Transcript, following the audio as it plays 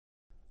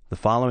The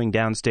following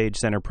Downstage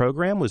Center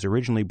program was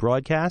originally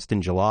broadcast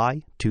in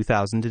July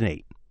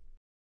 2008.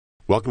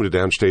 Welcome to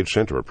Downstage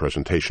Center, a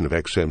presentation of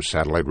XM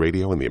Satellite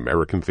Radio and the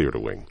American Theater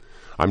Wing.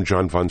 I'm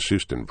John von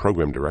Soosten,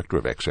 Program Director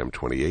of XM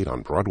 28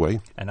 on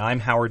Broadway. And I'm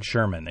Howard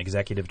Sherman,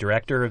 Executive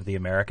Director of the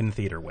American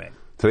Theater Wing.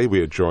 Today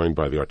we are joined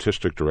by the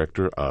Artistic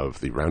Director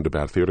of the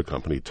Roundabout Theater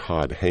Company,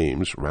 Todd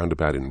Hames.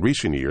 Roundabout in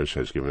recent years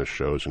has given us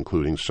shows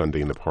including Sunday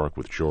in the Park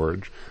with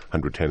George,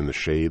 110 in the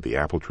Shade, The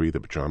Apple Tree,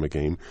 The Pajama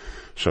Game.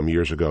 Some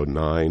years ago,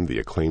 Nine, the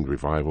acclaimed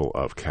revival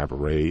of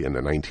Cabaret, and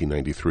the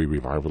 1993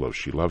 revival of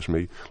She Loves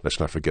Me. Let's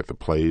not forget the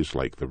plays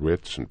like The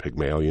Ritz and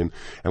Pygmalion,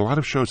 and a lot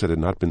of shows that had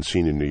not been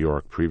seen in New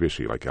York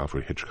previously, like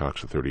Alfred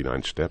Hitchcock's The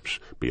 39 Steps,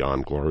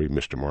 Beyond Glory,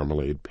 Mr.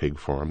 Marmalade, Pig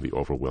Farm, The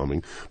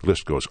Overwhelming. The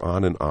list goes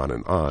on and on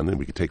and on, and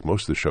we could take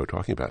most of the show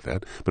talking about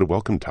that. But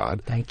welcome,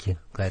 Todd. Thank you.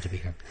 Glad to be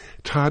here.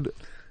 Todd,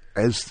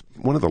 as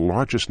one of the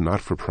largest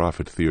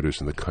not-for-profit theaters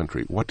in the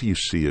country, what do you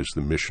see as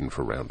the mission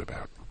for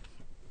Roundabout?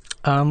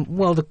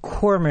 Well, the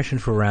core mission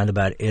for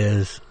Roundabout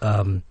is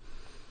to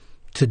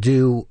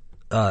do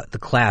the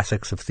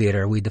classics of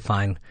theater. We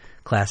define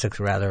classics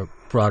rather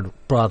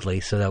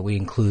broadly so that we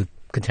include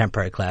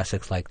contemporary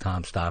classics like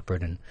Tom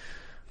Stoppard and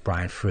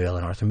Brian Friel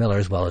and Arthur Miller,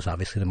 as well as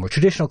obviously the more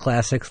traditional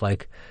classics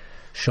like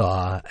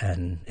Shaw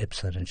and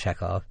Ibsen and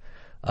Chekhov,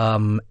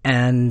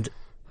 and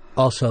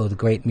also the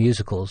great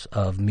musicals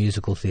of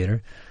musical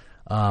theater,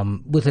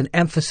 with an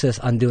emphasis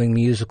on doing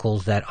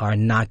musicals that are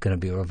not going to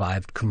be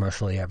revived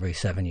commercially every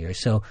 7 years.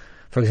 So,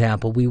 for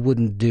example, we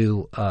wouldn't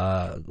do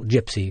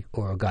Gypsy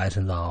or Guys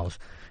and Dolls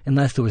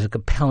unless there was a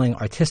compelling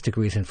artistic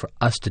reason for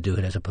us to do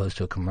it as opposed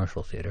to a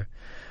commercial theater.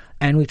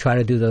 And we try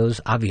to do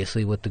those,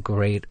 obviously, with the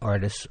great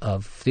artists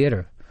of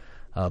theater,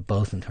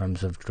 both in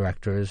terms of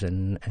directors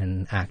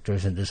and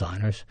actors and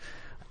designers.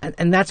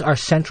 And that's our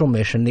central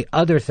mission. The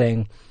other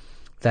thing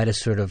that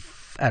is sort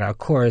of at our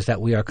core is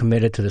that we are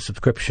committed to the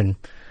subscription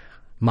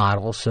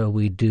model. So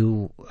we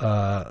do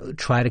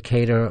try to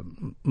cater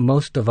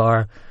most of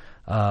our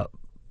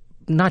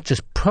not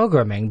just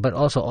programming, but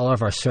also all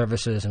of our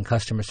services and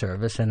customer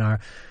service and our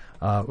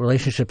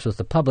relationships with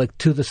the public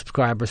to the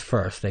subscribers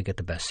first. They get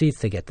the best seats,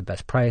 they get the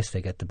best price,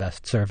 they get the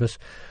best service.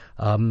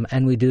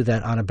 And we do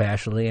that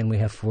unabashedly, and we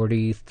have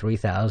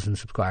 43,000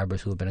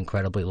 subscribers who have been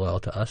incredibly loyal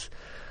to us.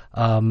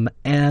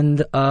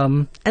 And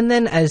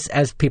then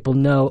as people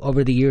know,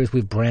 over the years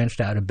we've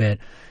branched out a bit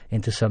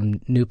into some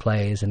new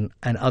plays and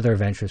other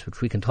ventures which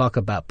we can talk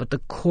about. But the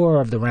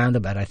core of the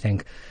Roundabout, I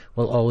think,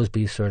 will always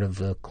be sort of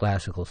the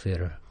classical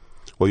theater.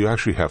 Well, you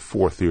actually have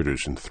 4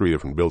 theaters in 3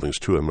 different buildings.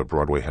 2 of them are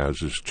Broadway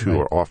houses, 2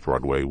 are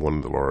off-Broadway,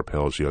 one the Laura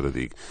Pels, the other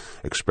the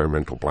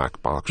experimental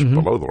black box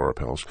below the Laura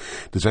Pels.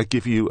 Does that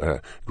give you a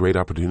great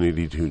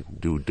opportunity to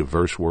do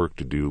diverse work,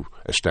 to do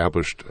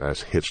established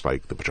hits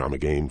like The Pajama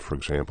Game, for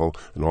example,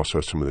 and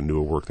also some of the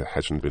newer work that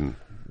hasn't been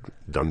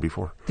done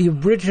before? The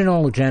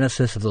original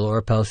genesis of the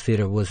Laura Pels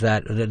Theater was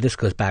that, this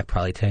goes back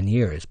probably 10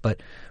 years,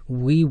 but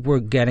I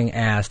was getting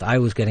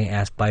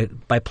asked by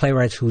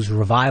playwrights whose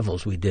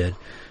revivals we did,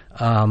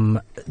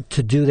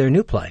 to do their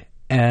new play.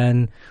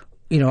 And,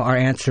 our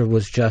answer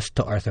was just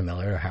to Arthur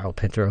Miller or Harold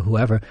Pinter or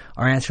whoever,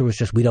 our answer was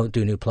just, we don't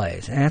do new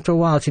plays. And after a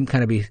while, it seemed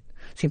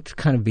to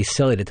kind of be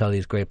silly to tell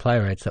these great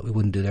playwrights that we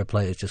wouldn't do their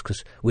plays just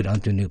because we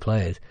don't do new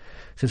plays,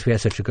 since we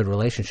had such a good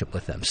relationship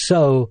with them.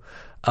 So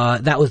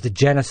that was the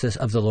genesis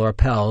of the Laura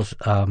Pels,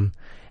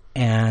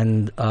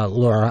 and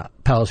Laura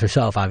Pels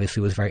herself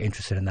obviously was very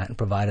interested in that and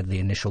provided the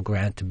initial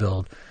grant to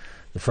build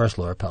the first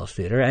Laura Pels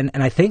Theater. And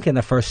I think in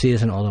the first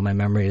season, although my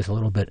memory is a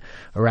little bit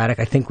erratic,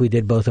 I think we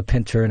did both a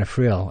Pinter and a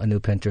Friel, a new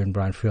Pinter and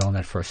Brian Friel in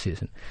that first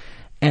season.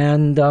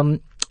 And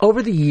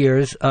over the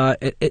years,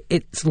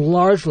 it's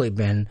largely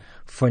been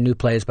for new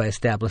plays by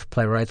established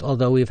playwrights,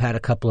 although we've had a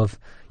couple of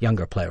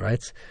younger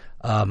playwrights,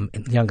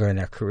 younger in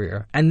their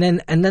career. And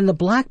then the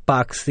Black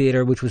Box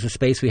Theater, which was a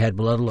space we had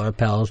below the Laura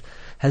Pels,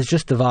 has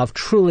just evolved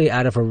truly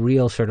out of a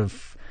real sort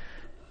of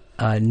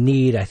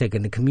need, I think,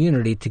 in the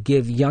community to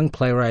give young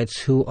playwrights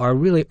who are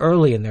really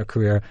early in their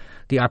career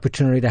the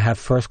opportunity to have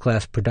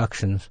first-class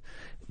productions,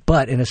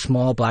 but in a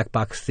small black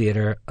box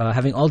theater,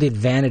 having all the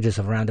advantages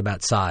of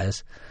Roundabout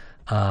size,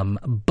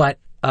 but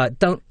they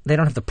don't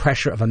have the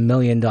pressure of $1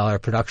 million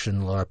production in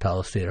the Laura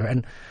Pels Theater.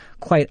 And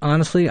quite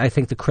honestly, I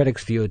think the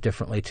critics view it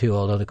differently too,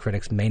 although the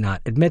critics may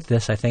not admit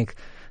this. I think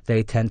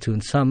they tend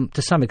to some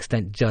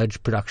extent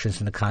judge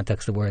productions in the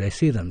context of where they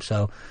see them.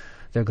 So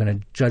they're going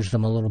to judge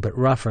them a little bit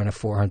rougher in a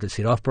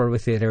 400-seat off-Broadway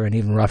theater and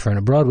even rougher in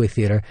a Broadway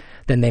theater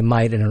than they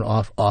might in an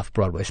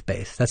off-Broadway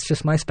space. That's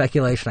just my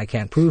speculation. I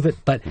can't prove it.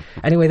 But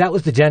anyway, that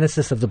was the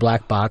genesis of the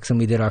Black Box, and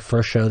we did our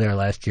first show there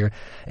last year.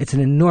 It's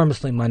an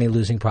enormously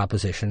money-losing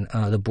proposition.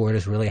 The board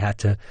has really had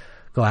to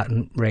go out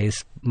and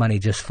raise money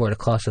just for it. It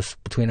costs us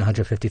between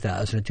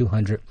 $150,000 and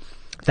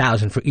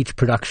 $200,000 for each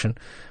production,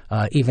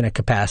 even at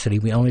capacity.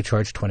 We only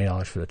charge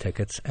 $20 for the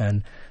tickets,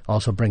 and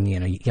also bringing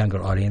in a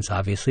younger audience,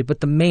 obviously. But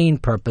the main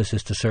purpose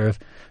is to serve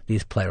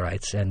these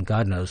playwrights, and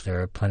God knows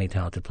there are plenty of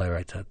talented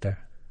playwrights out there.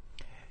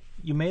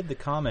 You made the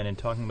comment in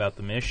talking about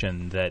the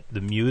mission that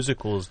the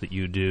musicals that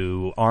you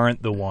do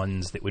aren't the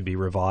ones that would be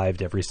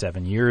revived every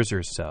 7 years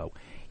or so.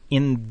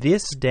 In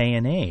this day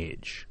and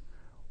age,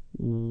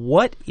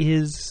 what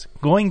is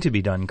going to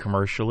be done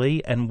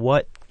commercially and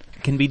what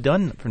can be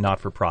done for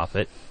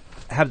not-for-profit?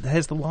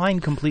 Has the line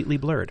completely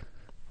blurred?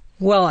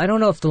 Well, I don't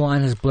know if the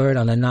line has blurred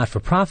on the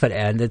not-for-profit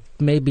end. It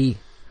may be.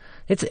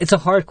 It's a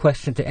hard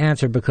question to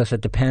answer because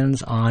it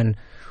depends on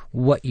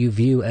what you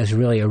view as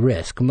really a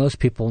risk. Most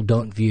people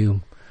don't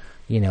view,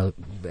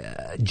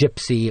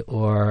 Gypsy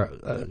or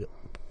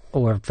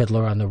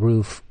Fiddler on the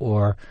Roof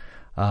or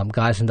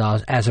Guys and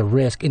Dolls as a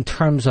risk in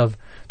terms of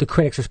the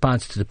critic's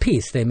response to the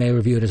piece. They may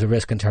review it as a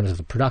risk in terms of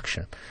the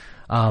production.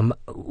 I'm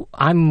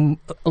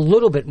a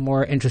little bit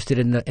more interested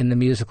in the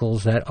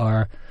musicals that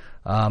are,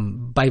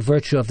 by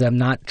virtue of them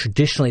not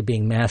traditionally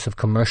being massive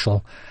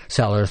commercial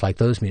sellers like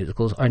those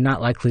musicals, are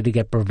not likely to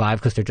get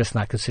revived because they're just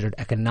not considered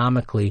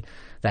economically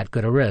that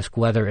good a risk,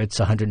 whether it's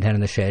 110 in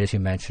the Shade, as you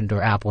mentioned,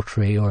 or Apple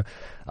Tree, or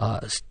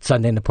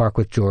Sunday in the Park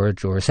with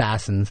George, or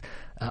Assassins.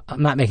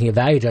 I'm not making a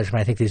value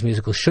judgment. I think these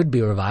musicals should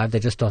be revived. I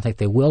just don't think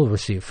they will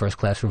receive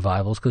first-class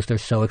revivals because they're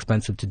so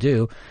expensive to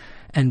do,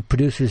 and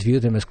producers view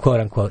them as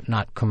quote-unquote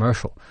not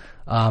commercial.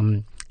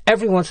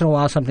 Every once in a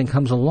while something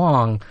comes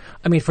along.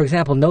 I mean, for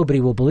example,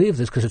 nobody will believe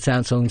this because it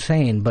sounds so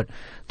insane, but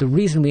the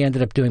reason we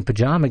ended up doing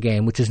Pajama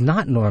Game, which is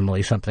not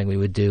normally something we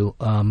would do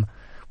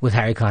with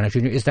Harry Connick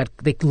Jr., is that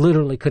they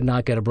literally could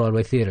not get a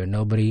Broadway theater.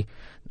 Nobody,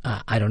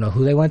 I don't know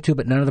who they went to,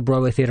 but none of the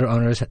Broadway theater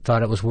owners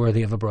thought it was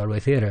worthy of a Broadway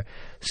theater.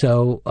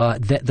 So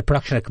the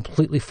production had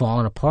completely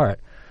fallen apart.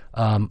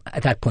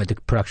 At that point, the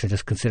production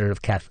just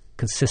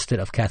consisted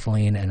of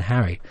Kathleen and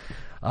Harry.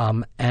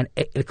 And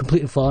it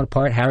completely fallen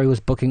apart. Harry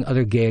was booking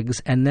other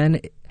gigs, and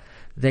then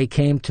they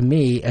came to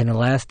me in a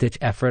last-ditch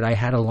effort. I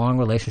had a long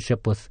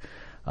relationship with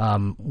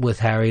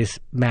Harry's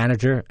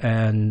manager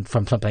and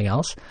from something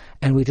else,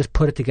 and we just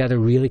put it together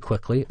really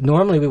quickly.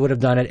 Normally, we would have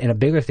done it in a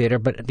bigger theater,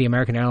 but the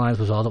American Airlines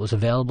was all that was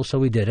available, so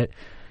we did it.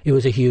 It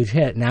was a huge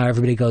hit. Now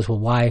everybody goes, well,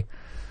 why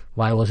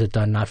was it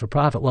done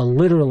not-for-profit? Well,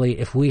 literally,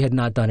 if we had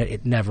not done it,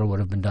 it never would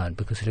have been done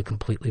because it had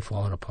completely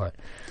fallen apart.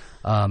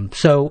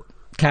 So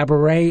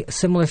Cabaret,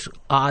 similar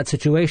odd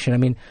situation. I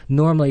mean,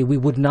 normally we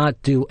would not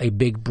do a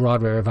big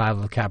Broadway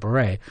revival of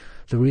Cabaret.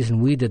 The reason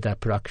we did that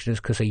production is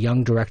because a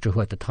young director who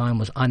at the time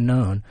was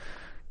unknown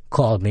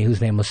called me, whose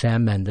name was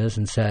Sam Mendes,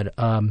 and said,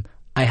 I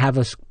have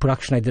a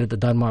production I did at the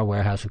Dunmar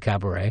Warehouse of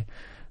Cabaret.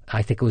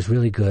 I think it was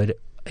really good.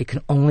 It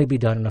can only be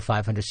done in a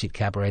 500-seat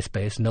cabaret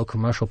space. No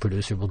commercial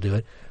producer will do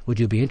it. Would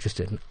you be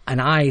interested? And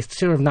I,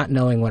 sort of not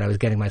knowing what I was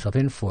getting myself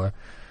in for,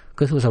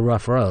 because it was a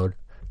rough road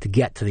to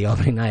get to the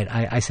opening night,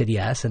 I said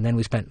yes, and then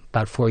we spent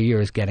about 4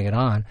 years getting it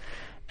on.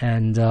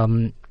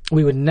 And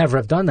we would never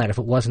have done that if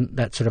it wasn't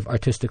that sort of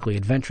artistically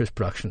adventurous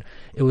production.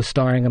 It was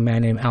starring a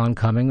man named Alan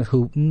Cumming,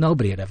 who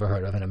nobody had ever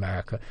heard of in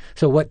America.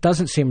 So what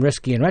doesn't seem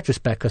risky in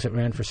retrospect, because it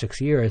ran for 6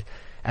 years,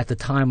 at the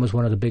time was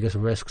one of the biggest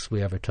risks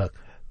we ever took.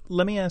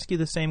 Let me ask you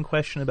the same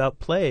question about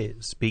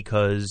plays,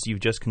 because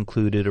you've just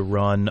concluded a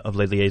run of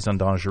Les Liaisons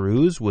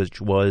Dangereuses,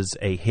 which was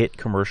a hit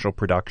commercial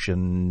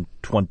production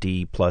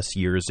 20-plus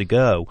years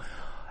ago.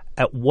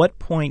 At what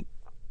point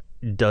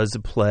does a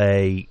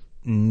play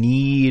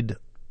need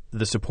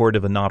the support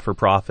of a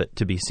not-for-profit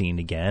to be seen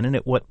again, and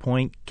at what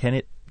point can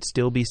it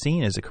still be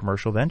seen as a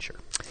commercial venture?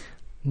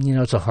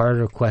 It's a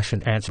harder question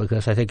to answer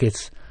because I think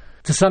it's,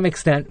 to some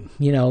extent,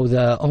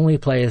 the only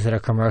plays that are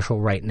commercial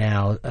right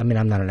now, I mean,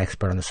 I'm not an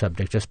expert on the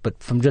subject, but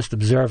from just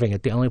observing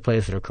it, the only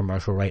plays that are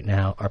commercial right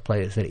now are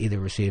plays that either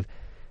receive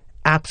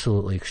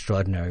absolutely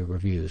extraordinary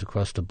reviews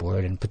across the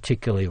board, and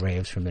particularly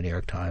raves from the New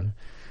York Times,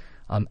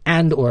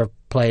 and or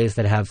plays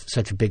that have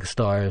such big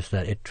stars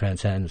that it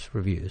transcends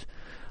reviews.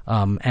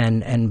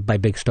 And by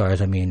big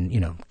stars, I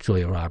mean,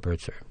 Julia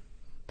Roberts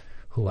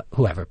or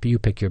whoever. You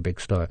pick your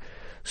big star.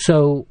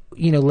 So,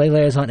 Les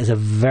Liaisons is a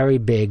very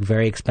big,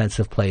 very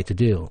expensive play to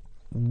do.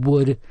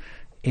 Would,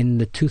 in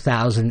the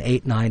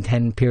 2008, 9,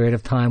 10 period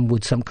of time,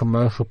 would some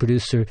commercial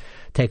producer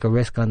take a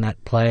risk on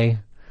that play?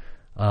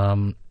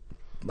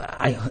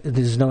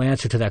 There's no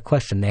answer to that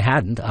question. They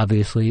hadn't,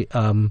 obviously.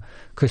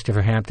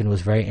 Christopher Hampton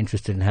was very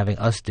interested in having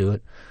us do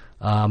it.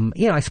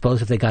 I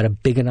suppose if they got a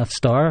big enough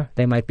star,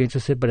 they might be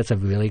interested, but it's a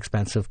really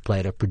expensive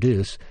play to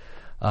produce.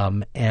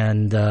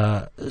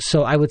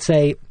 So I would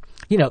say,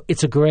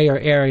 it's a grayer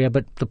area,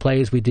 but the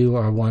plays we do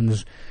are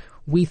ones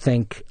we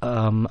think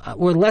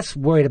we're less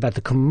worried about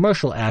the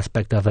commercial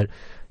aspect of it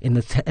in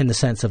the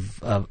sense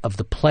of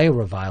the play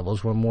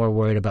revivals. We're more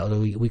worried about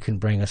whether we can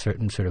bring a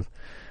certain sort of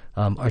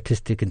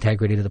artistic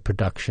integrity to the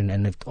production,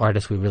 and the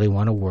artists we really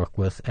want to work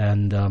with,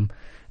 and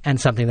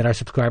something that our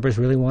subscribers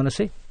really want to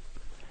see.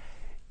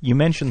 You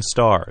mentioned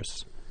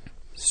stars.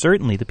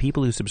 Certainly the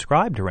people who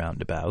subscribe to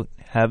Roundabout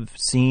have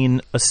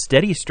seen a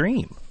steady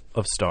stream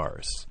of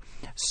stars.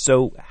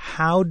 So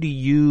how do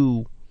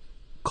you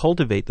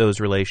cultivate those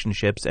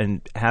relationships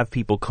and have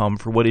people come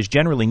for what is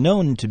generally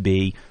known to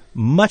be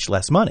much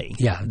less money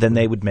than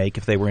they would make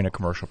if they were in a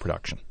commercial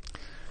production?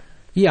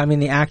 Yeah, I mean,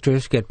 the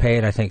actors get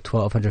paid, I think,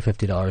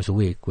 $1,250 a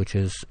week, which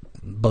is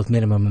both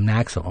minimum and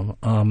maximum.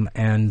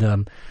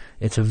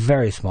 It's a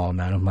very small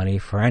amount of money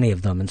for any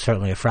of them, and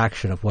certainly a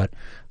fraction of what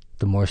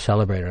the more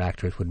celebrated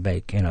actors would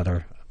make in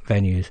other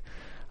venues.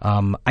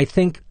 I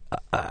think,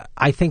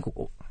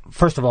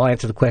 first of all, I'll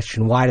answer the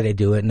question, why do they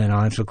do it? And then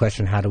I'll answer the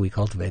question, how do we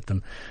cultivate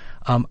them?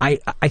 I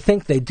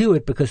think they do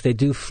it because they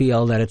do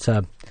feel that it's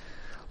a...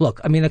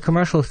 Look, I mean, the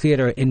commercial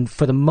theater,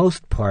 for the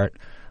most part,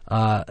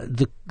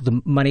 the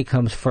money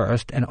comes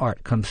first and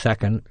art comes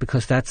second,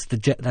 because that's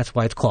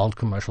why it's called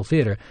commercial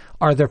theater.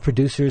 Are there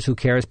producers who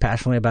care as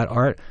passionately about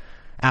art?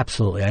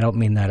 Absolutely. I don't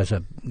mean that as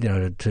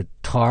to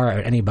tar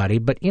at anybody,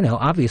 but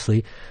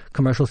obviously,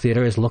 commercial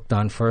theater is looked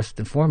on first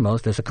and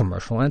foremost as a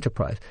commercial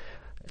enterprise.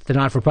 The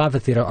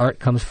not-for-profit theater, art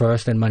comes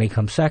first and money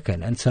comes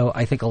second, and so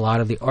I think a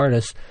lot of the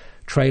artists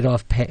trade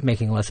off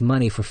making less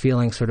money for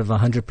feeling sort of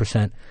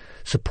 100%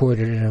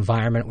 supported in an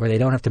environment where they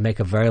don't have to make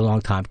a very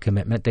long time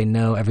commitment. They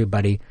know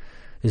everybody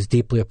is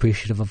deeply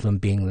appreciative of them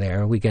being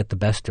there. We get the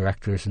best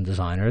directors and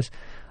designers.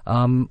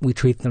 We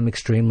treat them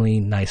extremely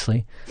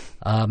nicely.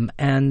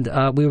 And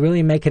we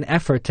really make an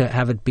effort to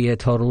have it be a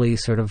totally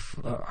sort of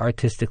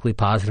artistically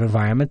positive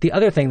environment. The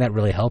other thing that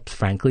really helps,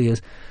 frankly,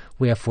 is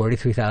we have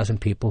 43,000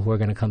 people who are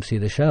going to come see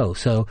the show.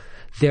 So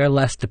they're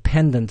less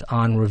dependent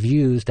on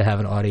reviews to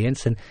have an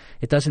audience, and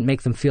it doesn't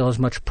make them feel as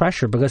much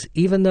pressure, because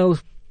even though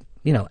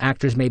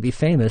actors may be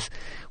famous,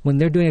 when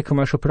they're doing a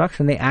commercial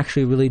production, they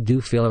actually really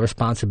do feel a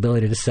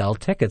responsibility to sell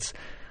tickets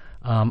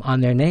on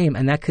their name,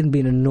 and that can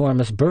be an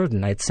enormous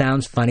burden. It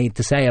sounds funny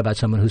to say about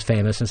someone who's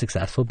famous and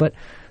successful, but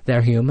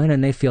they're human,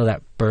 and they feel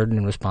that burden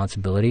and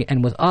responsibility.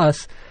 And with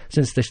us,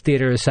 since the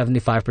theater is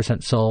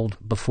 75% sold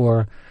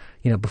before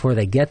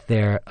they get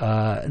there,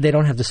 they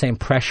don't have the same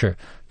pressure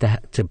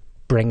to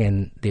bring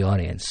in the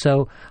audience.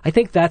 So I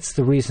think that's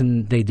the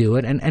reason they do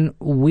it, and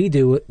we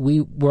do it.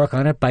 We work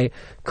on it by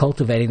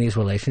cultivating these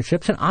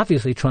relationships and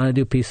obviously trying to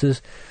do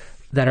pieces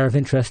that are of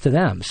interest to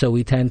them. So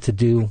we tend to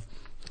do,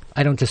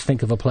 I don't just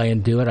think of a play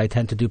and do it. I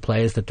tend to do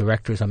plays that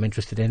directors I'm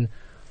interested in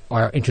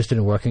are interested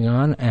in working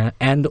on,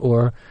 and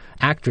or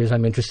actors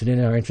I'm interested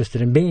in are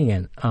interested in being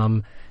in.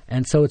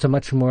 And so it's a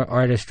much more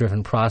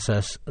artist-driven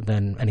process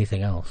than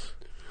anything else.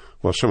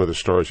 Well, some of the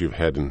stars you've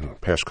had in the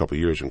past couple of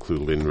years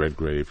include Lynn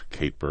Redgrave,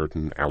 Kate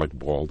Burton, Alec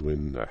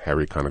Baldwin,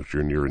 Harry Connick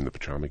Jr. in The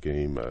Pajama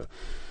Game,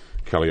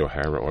 Kelly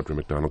O'Hara, Audra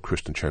McDonald,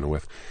 Kristen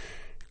Chenoweth.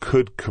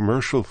 Could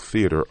commercial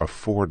theater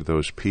afford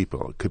those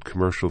people? Could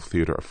commercial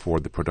theater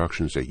afford the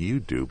productions that you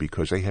do,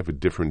 because they have a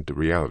different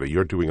reality?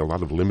 You're doing a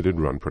lot of limited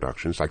run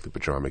productions, like The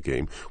Pajama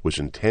Game was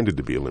intended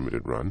to be a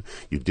limited run.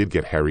 You did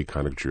get Harry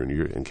Connick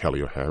Jr. and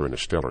Kelly O'Hara in a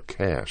stellar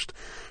cast.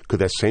 Could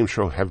that same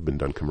show have been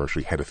done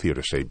commercially had a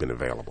theater, say, been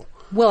available?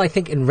 Well, I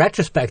think in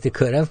retrospect it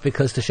could have,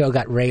 because the show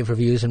got rave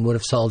reviews and would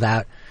have sold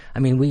out. I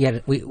mean,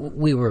 it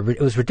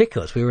was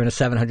ridiculous. We were in a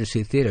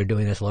 700-seat theater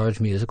doing this large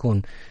musical,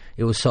 and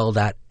it was sold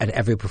out at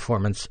every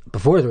performance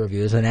before the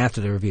reviews, and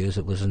after the reviews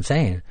it was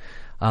insane.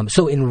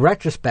 So in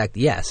retrospect,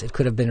 yes, it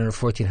could have been in a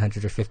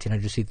 1,400 or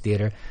 1,500-seat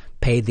theater,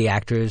 paid the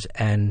actors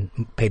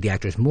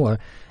more,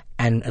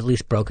 and at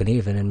least broken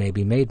even and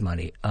maybe made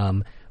money.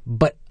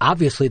 But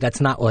obviously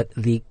that's not what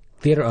the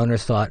theater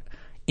owners thought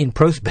in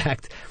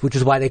prospect, which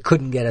is why they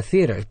couldn't get a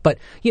theater. But,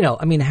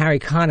 Harry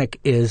Connick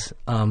is...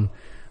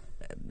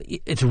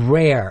 it's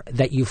rare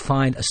that you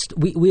find...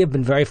 We have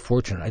been very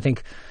fortunate. I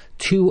think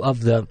two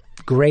of the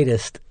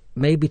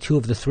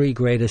three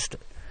greatest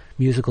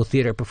musical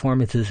theater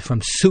performances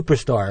from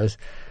superstars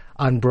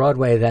on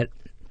Broadway that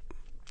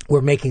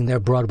were making their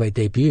Broadway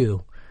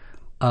debut,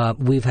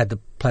 we've had the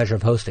pleasure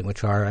of hosting,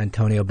 which are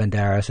Antonio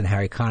Banderas and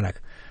Harry Connick.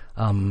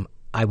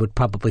 I would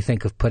probably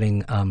think of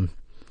putting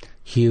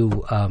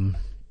Hugh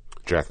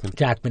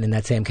Jackman in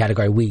that same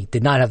category. We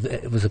did not have,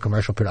 it was a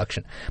commercial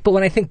production. But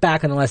when I think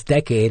back on the last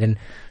decade, and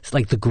it's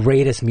like the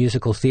greatest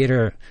musical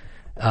theater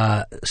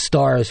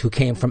stars who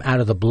came from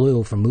out of the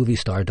blue, from movie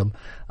stardom,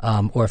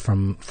 or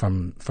from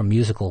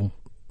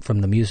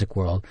the music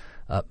world,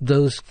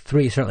 those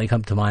three certainly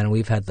come to mind, and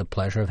we've had the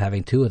pleasure of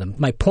having two of them.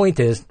 My point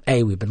is,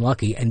 A, we've been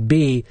lucky, and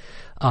B,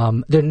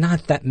 there are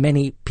not that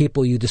many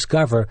people you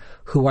discover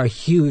who are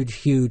huge,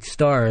 huge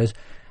stars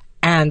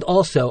and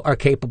also are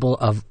capable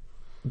of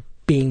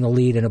being the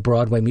lead in a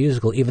Broadway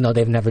musical, even though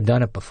they've never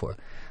done it before.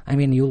 I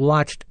mean, you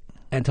watched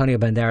Antonio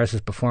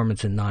Banderas'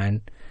 performance in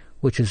Nine,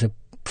 which is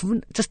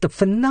just a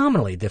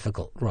phenomenally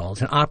difficult role.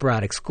 It's an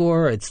operatic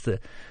score. It's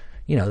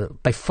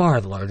by far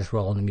the largest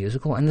role in the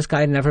musical, and this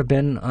guy had never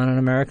been on an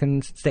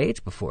American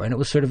stage before, and it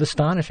was sort of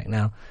astonishing.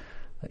 Now,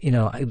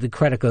 the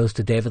credit goes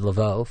to David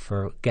Laveau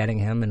for getting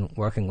him and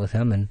working with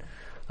him, and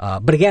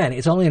but again,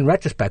 it's only in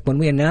retrospect. When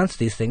we announced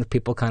these things,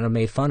 people kind of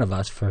made fun of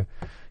us for,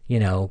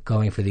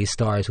 going for these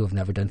stars who have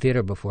never done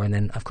theater before, and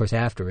then, of course,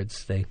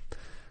 afterwards, they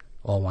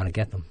all want to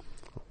get them.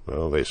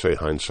 Well, they say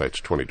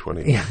hindsight's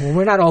 20/20. Yeah, well,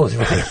 we're not always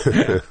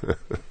right.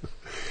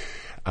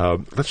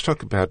 Let's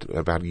talk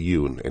about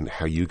you and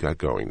how you got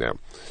going now.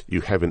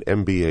 You have an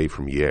MBA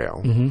from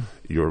Yale. Mm-hmm.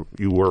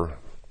 You were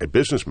a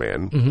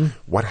businessman.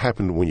 What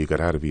happened when you got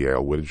out of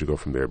Yale? Where did you go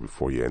from there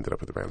before you ended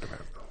up at the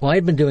Roundabout? Well,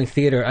 I'd been doing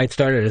theater. I'd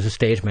started as a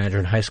stage manager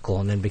in high school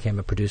and then became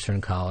a producer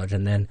in college.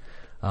 And then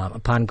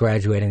upon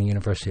graduating the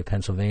University of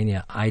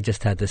Pennsylvania, I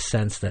just had this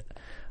sense that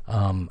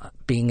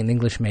being an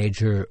English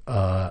major,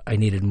 I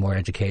needed more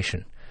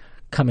education.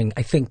 Coming,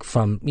 I think,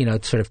 from,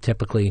 sort of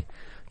typically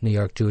New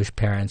York Jewish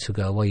parents who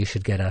go, well, you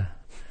should get a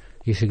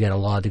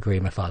law degree.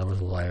 My father was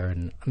a lawyer,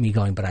 and me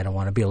going, but I don't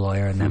want to be a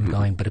lawyer, and them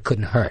going, but it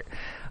couldn't hurt.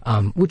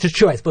 Which is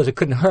true. I suppose it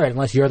couldn't hurt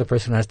unless you're the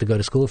person who has to go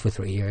to school for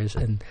 3 years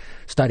and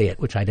study it,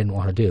 which I didn't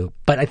want to do.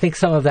 But I think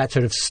some of that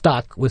sort of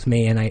stuck with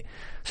me, and I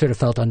sort of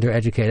felt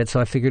undereducated. So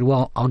I figured,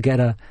 well, I'll get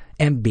a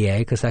MBA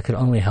because that could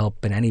only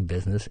help in any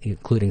business,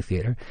 including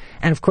theater.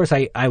 And of course,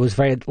 I was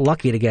very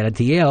lucky to get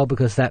into Yale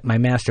because my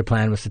master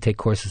plan was to take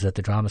courses at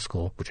the drama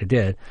school, which I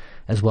did,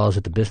 as well as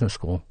at the business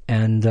school.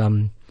 And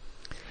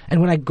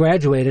when I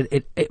graduated,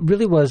 it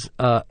really was.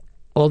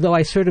 Although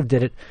I sort of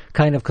did it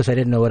kind of because I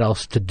didn't know what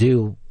else to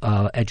do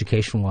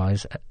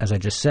education-wise, as I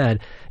just said,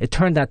 it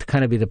turned out to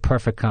kind of be the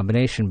perfect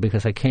combination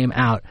because I came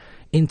out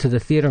into the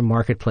theater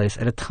marketplace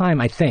at a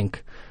time, I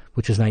think,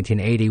 which is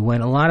 1980,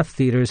 when a lot of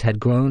theaters had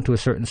grown to a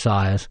certain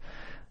size,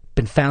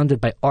 been founded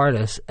by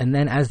artists, and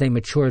then as they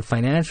matured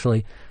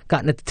financially,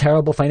 got into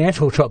terrible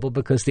financial trouble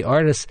because the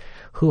artists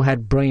who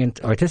had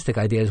brilliant artistic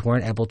ideas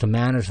weren't able to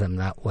manage them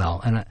that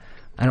well. And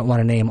I don't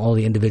want to name all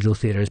the individual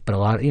theaters, but a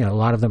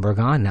lot of them are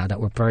gone now that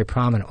were very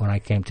prominent when I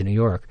came to New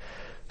York.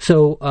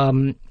 So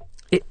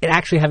it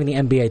actually having the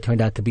MBA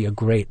turned out to be a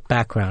great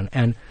background.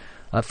 And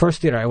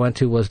first theater I went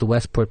to was the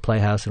Westport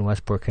Playhouse in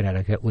Westport,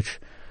 Connecticut, which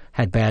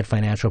had bad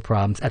financial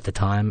problems at the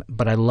time,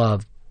 but I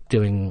loved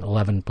doing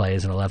 11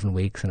 plays in 11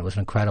 weeks, and it was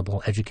an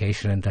incredible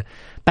education. And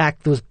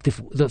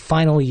the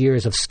final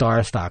years of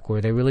Star Stock,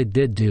 where they really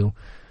did do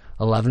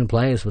 11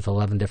 plays with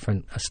 11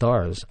 different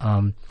stars.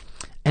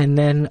 And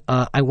then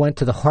I went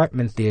to the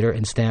Hartman Theater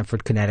in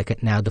Stamford,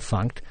 Connecticut, now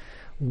defunct,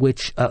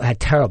 which had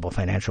terrible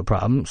financial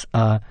problems,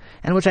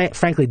 and which I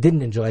frankly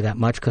didn't enjoy that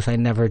much because I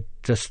never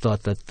just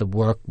thought that the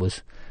work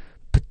was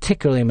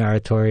particularly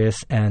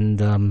meritorious.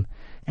 And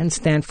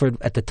Stanford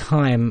at the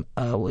time,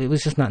 it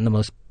was just not in the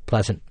most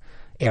pleasant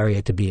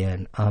area to be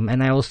in.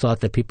 And I always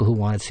thought that people who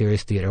wanted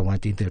serious theater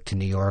went either to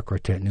New York or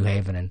to New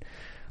Haven. And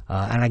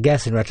I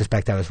guess in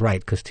retrospect I was right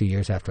because 2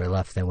 years after I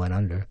left, they went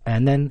under.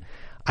 And then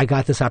I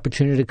got this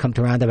opportunity to come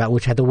to Roundabout,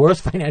 which had the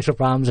worst financial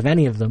problems of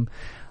any of them.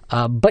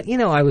 But,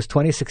 I was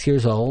 26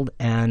 years old,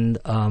 and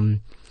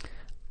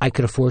I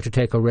could afford to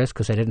take a risk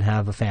because I didn't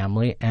have a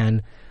family.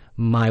 And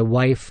my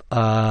wife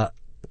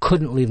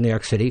couldn't leave New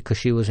York City because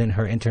she was in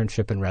her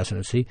internship and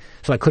residency.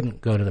 So I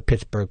couldn't go to the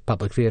Pittsburgh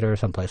Public Theater or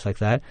someplace like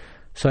that.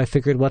 So I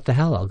figured, what the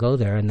hell, I'll go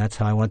there. And that's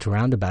how I went to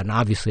Roundabout. And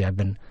obviously I've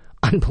been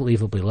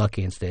unbelievably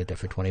lucky and stayed there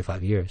for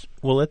 25 years.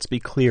 Well, let's be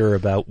clear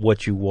about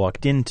what you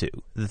walked into.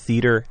 The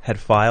theater had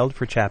filed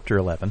for Chapter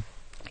 11.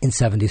 In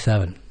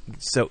 77.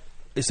 So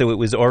it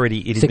was already...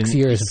 It had 6 been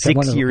years.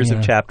 6 years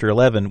of Chapter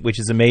 11, which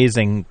is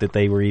amazing that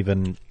they were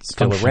even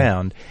still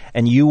around.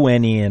 And you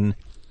went in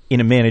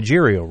a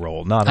managerial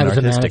role, not an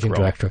artistic role. I was a managing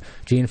director.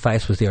 Gene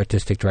Feist was the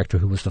artistic director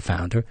who was the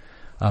founder,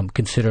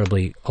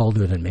 considerably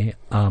older than me.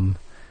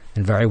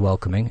 And very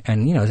welcoming,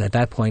 and at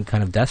that point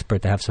kind of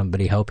desperate to have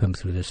somebody help him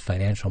through this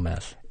financial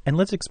mess. And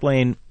let's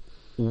explain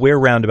where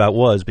Roundabout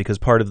was, because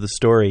part of the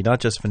story, not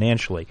just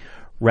financially,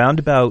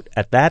 Roundabout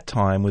at that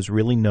time was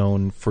really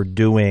known for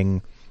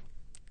doing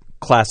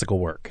classical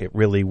work. It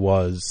really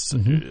was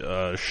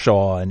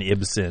Shaw and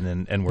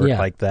Ibsen and work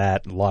like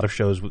that. A lot of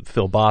shows with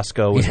Phil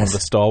Bosco was one of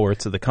the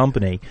stalwarts of the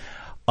company.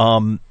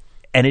 And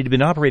it had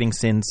been operating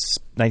since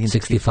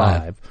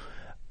 1965.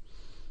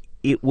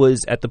 It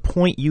was, at the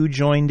point you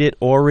joined it,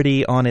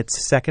 already on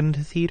its second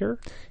theater?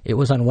 It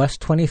was on West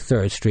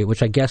 23rd Street,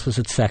 which I guess was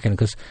its second,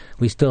 because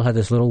we still had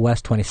this little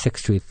West 26th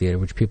Street theater,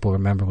 which people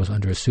remember was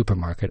under a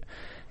supermarket.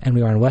 And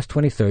we were on West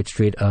 23rd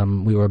Street.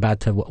 We were about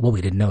to, well, we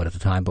didn't know it at the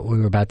time, but we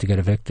were about to get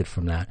evicted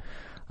from that.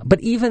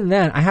 But even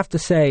then, I have to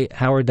say,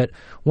 Howard, that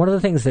one of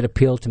the things that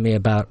appealed to me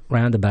about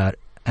Roundabout,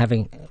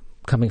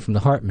 coming from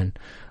the Hartman,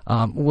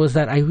 was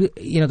that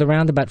the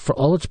Roundabout, for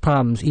all its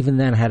problems, even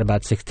then had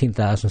about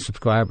 16,000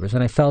 subscribers.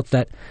 And I felt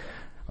that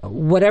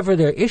whatever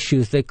their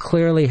issues, they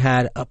clearly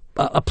had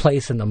a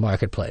place in the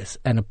marketplace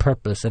and a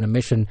purpose and a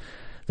mission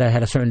that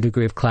had a certain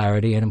degree of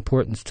clarity and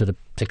importance to the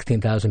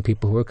 16,000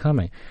 people who were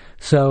coming.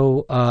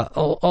 So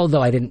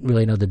although I didn't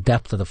really know the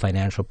depth of the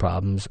financial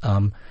problems,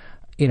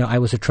 I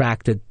was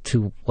attracted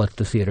to what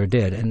the theater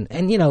did. And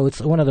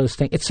it's one of those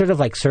things. It's sort of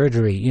like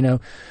surgery,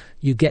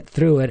 You get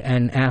through it,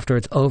 and after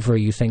it's over,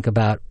 you think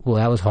about, well,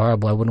 that was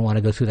horrible. I wouldn't want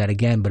to go through that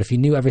again. But if you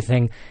knew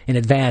everything in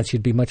advance,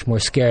 you'd be much more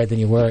scared than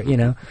you were.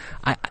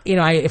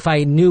 If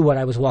I knew what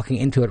I was walking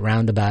into at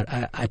Roundabout,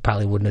 I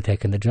probably wouldn't have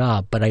taken the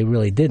job. But I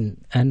really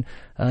didn't. And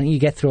you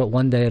get through it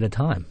one day at a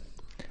time.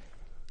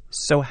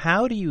 So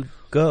how do you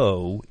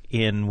go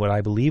in what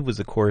I believe was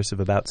a course of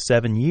about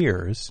 7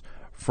 years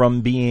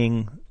from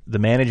being the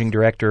managing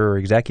director or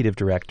executive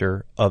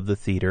director of the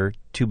theater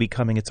to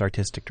becoming its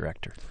artistic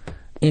director?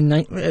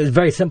 It was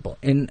very simple.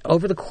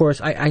 Over the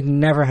course, I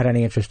never had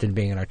any interest in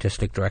being an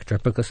artistic director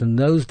because in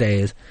those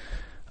days,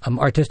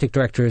 artistic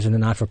directors in the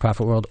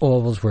not-for-profit world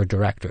always were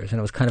directors, and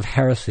it was kind of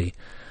heresy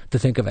to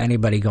think of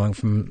anybody going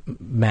from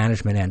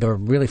management end or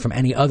really from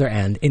any other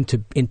end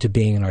into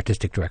being an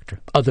artistic director,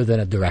 other than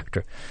a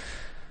director.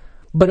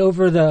 But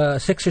over the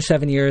 6 or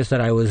 7 years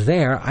that I was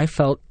there, I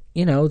felt,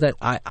 that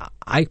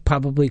I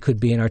probably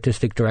could be an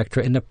artistic director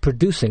in the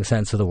producing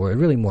sense of the word,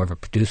 really more of a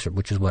producer,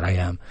 which is what I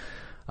am.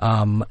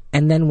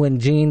 And then when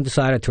Gene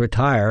decided to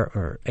retire,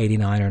 or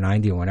 89 or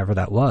 90 or whenever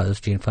that was,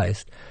 Gene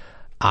Feist,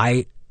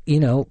 I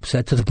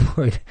said to the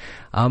board,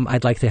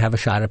 I'd like to have a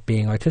shot at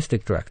being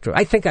artistic director.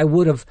 I think I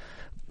would have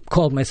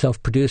called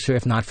myself producer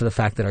if not for the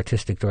fact that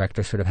artistic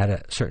director sort of had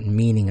a certain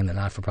meaning in the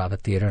not-for-profit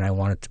theater, and I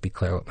wanted to be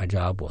clear what my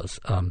job was,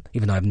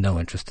 even though I have no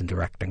interest in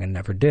directing and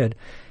never did.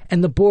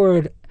 And the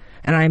board,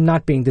 and I'm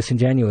not being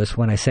disingenuous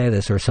when I say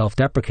this or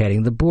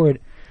self-deprecating, the board,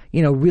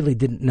 really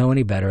didn't know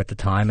any better at the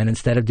time, and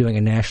instead of doing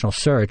a national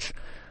search,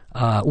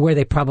 where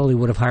they probably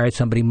would have hired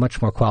somebody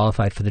much more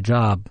qualified for the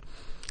job,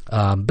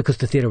 because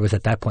the theater was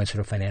at that point sort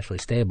of financially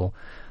stable.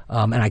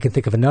 And I can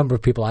think of a number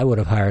of people I would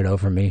have hired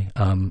over me.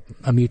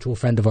 A mutual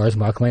friend of ours,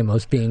 Mark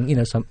Lamos,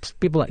 being, some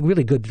people like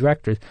really good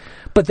directors.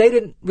 But they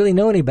didn't really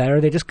know any better.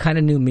 They just kind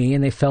of knew me,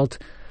 and they felt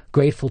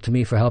grateful to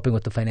me for helping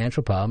with the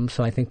financial problems.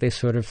 So I think they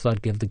sort of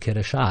thought, give the kid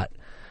a shot.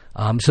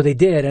 So they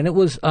did, and it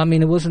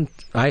wasn't.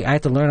 I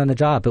had to learn on the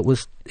job. It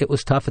was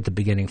tough at the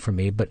beginning for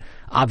me, but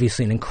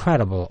obviously an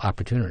incredible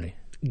opportunity.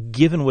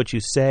 Given what you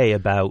say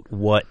about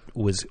what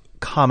was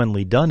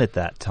commonly done at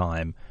that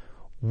time,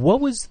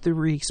 what was the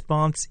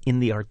response in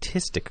the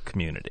artistic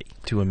community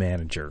to a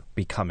manager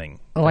becoming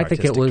an I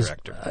think it was,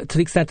 director? To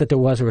the extent that there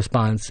was a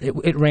response,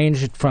 it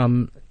ranged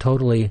from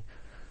totally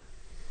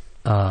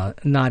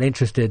not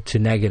interested to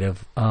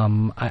negative.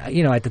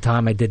 At the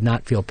time, I did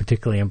not feel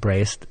particularly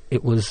embraced.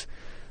 It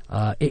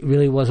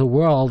really was a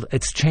world.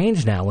 It's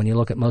changed now. When you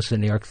look at most of the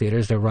New York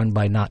theaters, they're run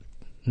by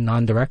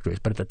non-directors.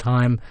 But at the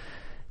time,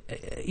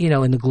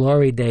 in the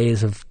glory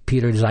days of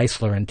Peter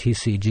Zeisler and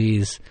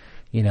TCG's,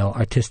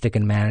 artistic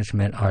and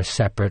management are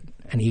separate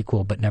and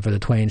equal, but never the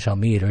twain shall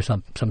meet, or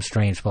some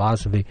strange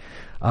philosophy.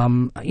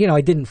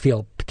 I didn't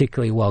feel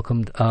particularly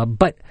welcomed,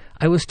 but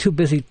I was too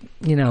busy,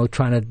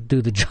 trying to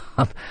do the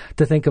job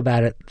to think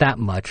about it that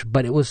much.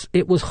 But it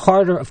was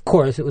harder. Of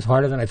course, it was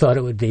harder than I thought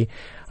it would be.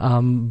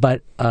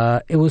 But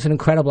it was an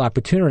incredible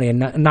opportunity, and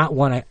not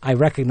one I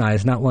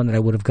recognized, not one that I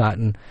would have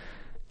gotten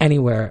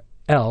anywhere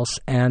else.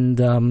 And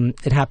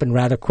it happened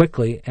rather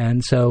quickly,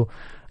 and so.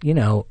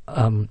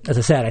 As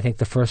I said, I think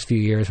the first few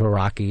years were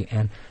rocky.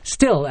 And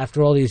still,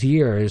 after all these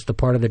years, the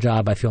part of the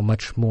job I feel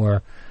much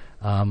more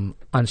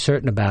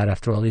uncertain about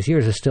after all these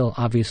years is still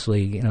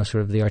obviously,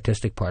 sort of the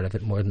artistic part of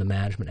it more than the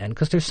management end.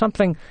 Because there's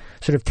something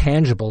sort of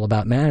tangible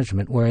about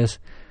management, whereas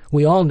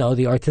we all know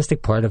the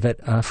artistic part of it,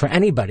 for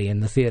anybody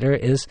in the theater,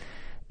 is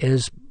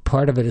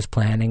part of it is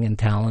planning and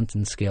talent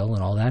and skill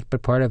and all that,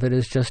 but part of it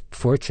is just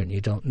fortune.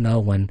 You don't know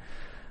when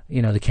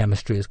the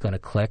chemistry is going to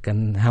click.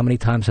 And how many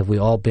times have we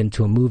all been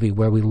to a movie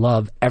where we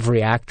love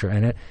every actor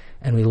in it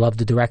and we love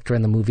the director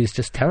and the movie is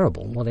just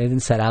terrible? Well, they didn't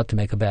set out to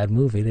make a bad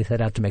movie. They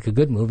set out to make a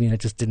good movie, and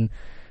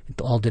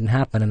it all didn't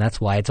happen, and that's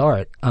why it's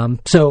art.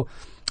 So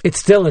it's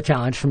still a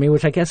challenge for me,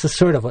 which I guess is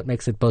sort of what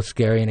makes it both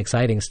scary and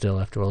exciting still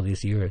after all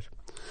these years.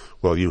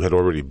 Well, you had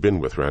already been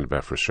with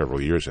Roundabout for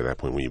several years at that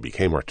point when you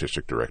became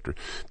artistic director.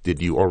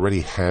 Did you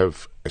already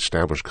have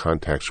established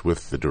contacts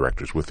with the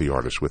directors, with the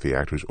artists, with the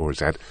actors, or is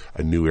that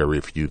a new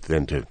area for you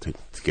then to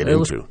get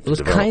into? It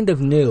was kind of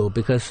new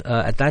because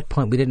at that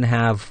point we didn't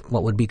have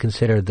what would be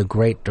considered the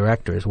great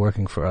directors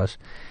working for us.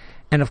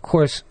 And of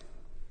course,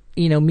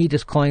 me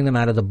just calling them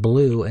out of the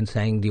blue and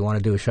saying, do you want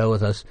to do a show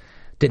with us,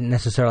 didn't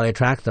necessarily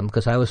attract them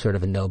because I was sort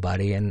of a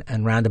nobody, and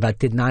Roundabout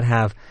did not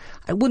have,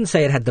 I wouldn't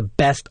say it had the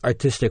best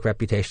artistic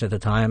reputation at the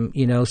time,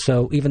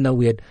 so even though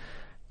we had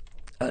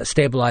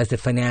stabilized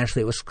it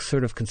financially, it was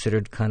sort of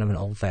considered kind of an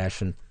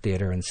old-fashioned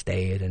theater and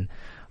stayed. And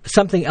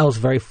something else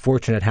very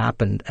fortunate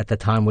happened at the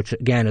time, which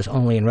again is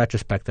only in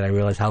retrospect that I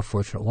realized how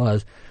fortunate it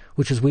was,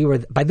 which is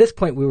by this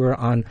point we were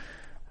on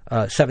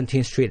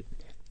 17th Street.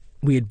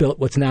 We had built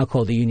what's now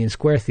called the Union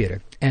Square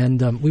Theater.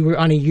 And we were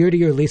on a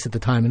year-to-year lease at the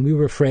time, and we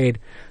were afraid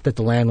that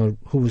the landlord,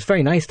 who was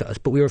very nice to us,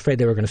 but we were afraid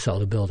they were going to sell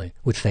the building,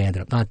 which they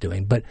ended up not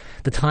doing. But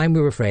at the time we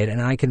were afraid,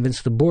 and I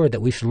convinced the board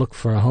that we should look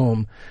for a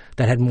home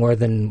that had more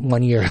than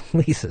 1 year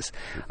leases.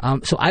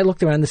 So I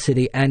looked around the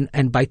city,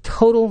 and by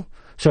total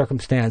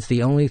circumstance,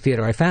 the only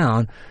theater I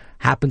found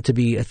happened to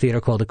be a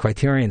theater called the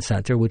Criterion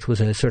Center, which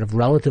was a sort of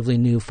relatively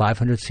new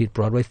 500-seat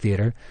Broadway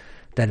theater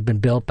that had been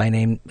built by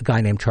a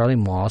guy named Charlie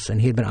Moss,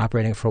 and he had been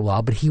operating for a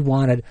while, but he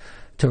wanted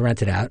to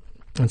rent it out.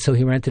 And so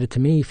he rented it to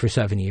me for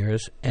 7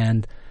 years.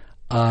 And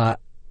at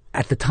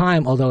the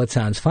time, although it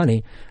sounds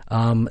funny,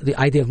 the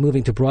idea of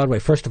moving to Broadway,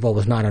 first of all,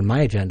 was not on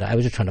my agenda. I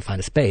was just trying to find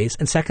a space.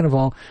 And second of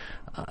all,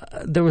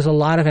 there was a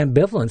lot of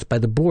ambivalence by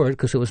the board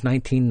because it was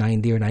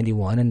 1990 or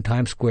 91, and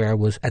Times Square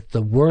was at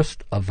the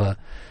worst of a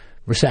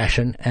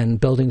recession, and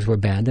buildings were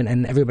abandoned,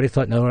 and everybody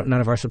thought none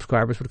of our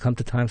subscribers would come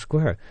to Times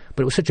Square.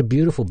 But it was such a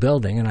beautiful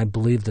building, and I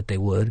believed that they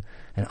would,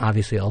 and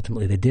obviously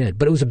ultimately they did.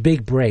 But it was a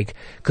big break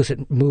because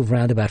it moved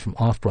Roundabout from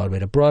off-Broadway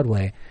to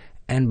Broadway,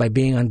 and by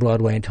being on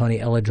Broadway and Tony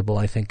eligible,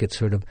 I think it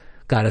sort of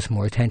got us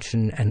more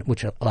attention, and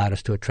which allowed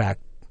us to attract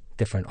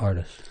different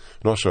artists.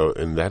 And also,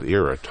 in that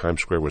era,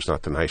 Times Square was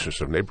not the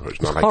nicest of neighborhoods,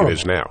 not like horrible. it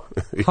is now.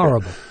 Yeah.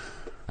 Horrible.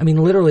 I mean,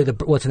 literally,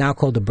 what's now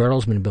called the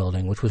Bertelsmann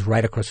Building, which was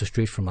right across the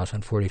street from us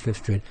on 45th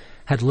Street,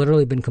 had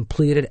literally been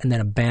completed and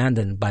then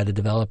abandoned by the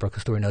developer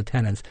because there were no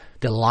tenants.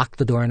 They locked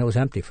the door and it was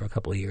empty for a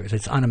couple of years.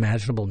 It's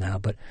unimaginable now,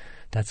 but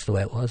that's the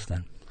way it was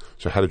then.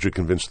 So how did you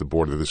convince the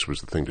board that this was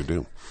the thing to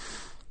do?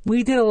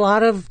 We did a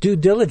lot of due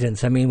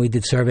diligence. I mean, we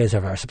did surveys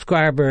of our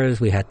subscribers.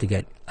 We had to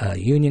get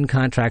union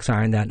contracts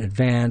ironed out in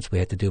advance. We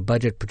had to do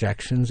budget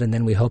projections, and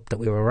then we hoped that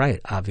we were right,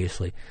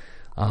 obviously.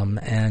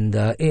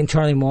 And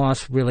Charlie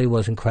Moss really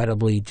was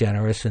incredibly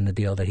generous in the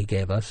deal that he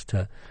gave us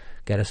to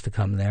get us to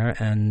come there.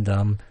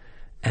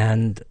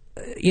 And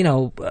you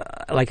know,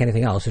 like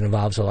anything else, it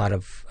involves a lot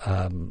of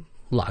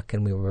luck,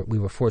 and we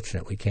were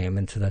fortunate. We came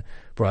into the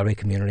Broadway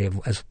community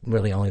as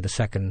really only the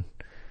second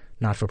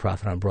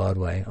not-for-profit on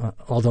Broadway,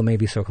 although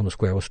maybe Circle in the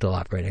Square was still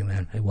operating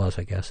then. It was,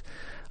 I guess.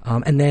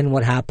 And then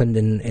what happened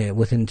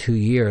within 2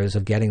 years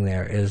of getting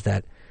there is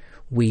that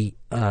we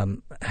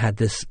had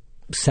this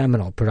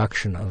seminal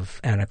production of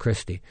Anna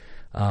Christie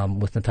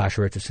with Natasha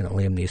Richardson and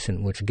Liam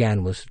Neeson, which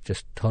again was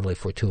just totally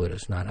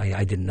fortuitous.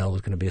 I didn't know it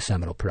was going to be a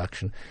seminal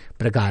production,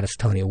 but it got us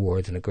Tony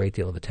Awards and a great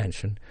deal of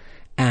attention.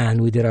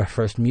 And we did our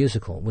first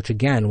musical, which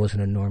again was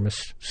an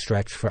enormous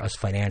stretch for us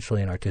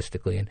financially and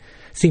artistically. And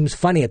it seems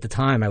funny at the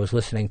time. I was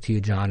listening to you,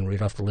 John,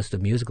 read off the list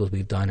of musicals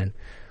we've done, and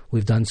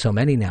we've done so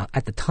many now.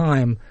 At the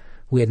time,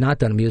 we had not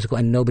done a musical,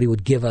 and nobody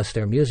would give us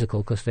their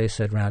musical because they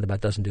said Roundabout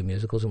doesn't do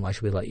musicals, and why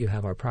should we let you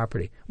have our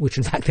property? Which,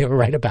 in fact, they were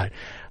right about.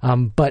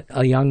 But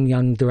a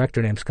young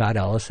director named Scott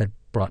Ellis had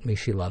brought me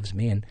She Loves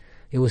Me, and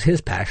it was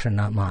his passion,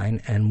 not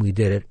mine, and we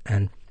did it,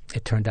 and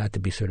it turned out to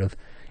be sort of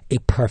a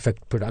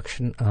perfect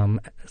production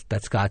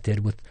that Scott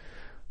did with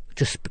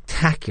just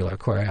spectacular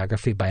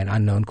choreography by an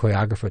unknown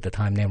choreographer at the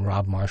time named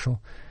Rob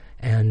Marshall,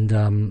 and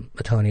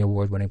a Tony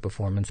Award-winning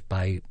performance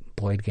by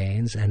Boyd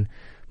Gaines, and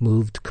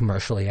moved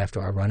commercially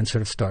after our run and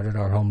sort of started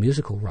our whole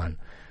musical run.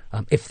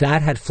 If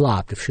that had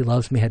flopped, if She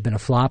Loves Me had been a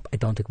flop, I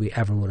don't think we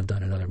ever would have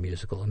done another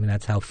musical. I mean,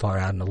 that's how far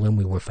out on a limb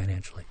we were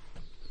financially.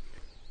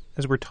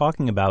 As we're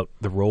talking about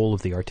the role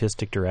of the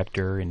artistic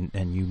director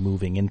and you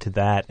moving into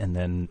that and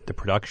then the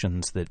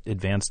productions that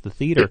advance the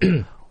theater,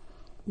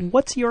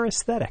 what's your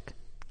aesthetic?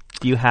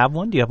 Do you have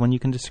one? Do you have one you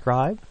can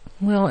describe?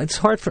 Well, it's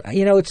hard for,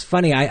 it's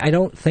funny. I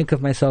don't think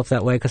of myself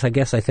that way because I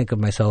guess I don't think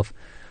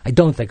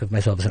of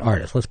myself as an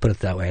artist. Let's put it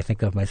that way. I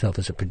think of myself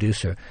as a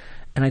producer.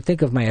 And I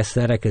think of my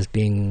aesthetic as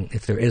being,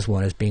 if there is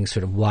one, as being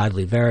sort of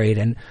widely varied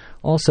and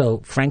also,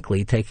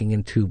 frankly, taking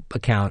into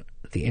account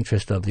the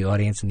interest of the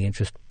audience and the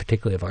interest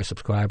particularly of our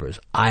subscribers.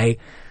 I,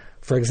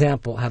 for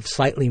example, have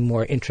slightly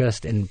more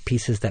interest in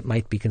pieces that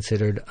might be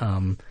considered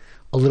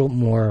a little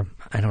more,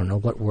 I don't know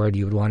what word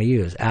you would want to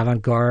use,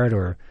 avant-garde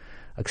or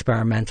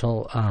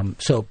experimental.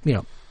 So,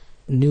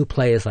 new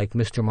plays like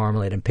Mr.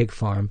 Marmalade and Pig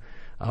Farm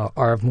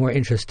are of more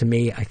interest to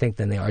me, I think,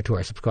 than they are to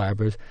our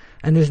subscribers.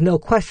 And there's no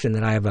question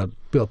that I have a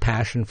real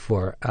passion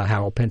for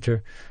Harold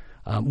Pinter,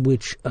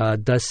 which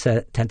does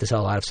tend to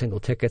sell a lot of single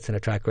tickets and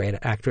attract great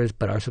actors,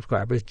 but our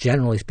subscribers,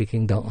 generally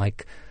speaking, don't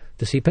like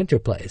to see Pinter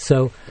plays.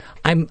 So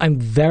I'm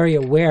very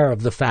aware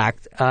of the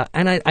fact,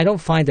 and I don't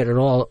find it at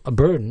all a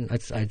burden.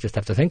 I just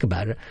have to think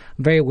about it.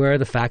 I'm very aware of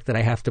the fact that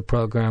I have to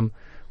program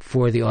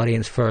for the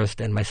audience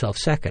first and myself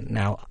second.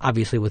 Now,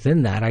 obviously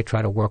within that, I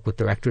try to work with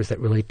directors that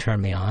really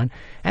turn me on,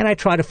 and I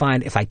try to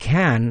find, if I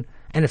can,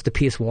 and if the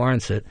piece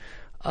warrants it,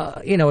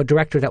 a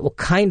director that will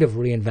kind of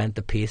reinvent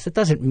the piece. It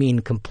doesn't mean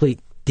complete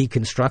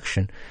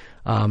deconstruction.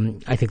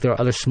 I think there are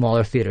other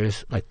smaller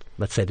theaters, like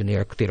let's say the New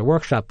York Theater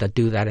Workshop, that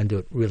do that and do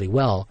it really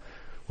well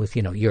with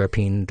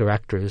European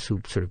directors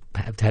who sort of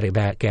have Teddy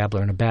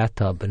Gabler in a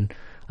bathtub. And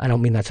I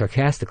don't mean that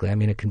sarcastically. I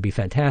mean it can be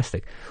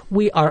fantastic.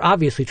 We are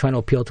obviously trying to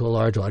appeal to a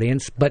large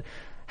audience, but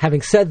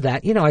having said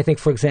that, I think,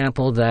 for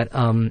example, that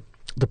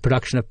the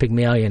production of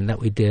Pygmalion that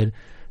we did,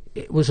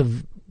 it was a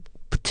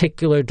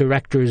particular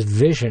director's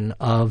vision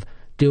of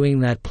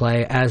doing that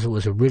play as it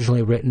was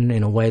originally written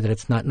in a way that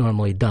it's not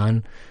normally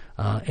done,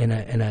 in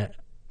a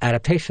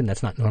adaptation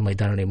that's not normally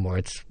done anymore.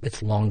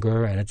 It's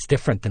longer and it's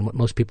different than what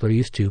most people are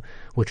used to,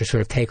 which are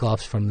sort of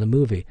takeoffs from the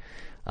movie.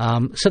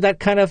 So that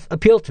kind of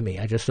appealed to me.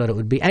 I just thought it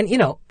would be, and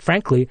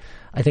frankly,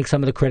 I think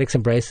some of the critics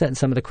embraced that, and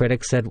some of the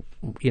critics said,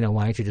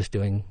 why aren't you just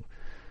doing?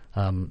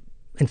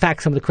 In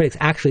fact, some of the critics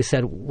actually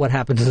said, what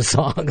happened to the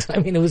songs? I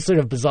mean, it was sort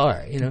of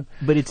bizarre,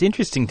 But it's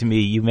interesting to me.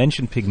 You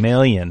mentioned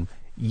Pygmalion.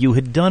 You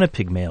had done a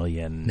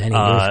Pygmalion many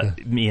years ago.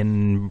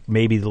 In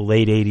maybe the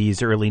late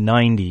 80s, early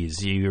 90s.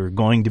 You're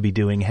going to be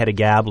doing Hedda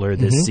Gabler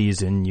this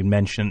season. You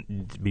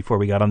mentioned before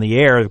we got on the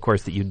air, of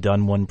course, that you'd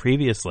done one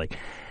previously.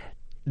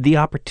 The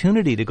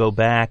opportunity to go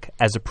back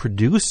as a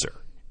producer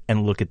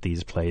and look at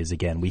these plays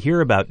again? We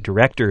hear about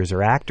directors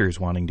or actors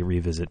wanting to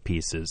revisit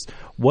pieces.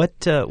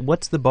 What's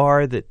the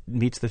bar that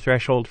meets the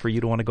threshold for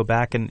you to want to go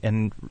back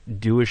and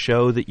do a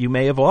show that you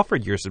may have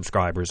offered your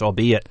subscribers,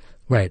 albeit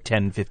right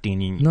 10, 15,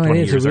 20 years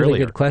earlier? No, it's a really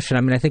good question.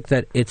 I mean, I think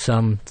that it's,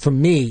 for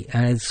me,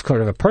 and it's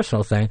sort of a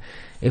personal thing,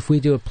 if we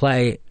do a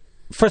play,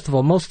 first of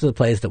all, most of the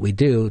plays that we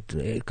do,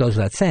 it goes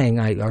without saying,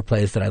 are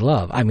plays that I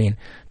love. I mean,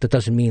 that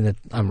doesn't mean that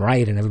I'm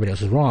right and everybody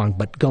else is wrong,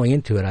 but going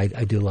into it,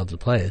 I do love the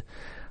play.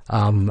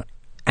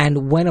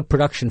 And when a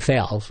production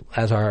fails,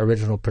 as our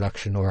original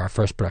production or our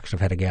first production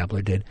of Hedda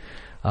Gabler did,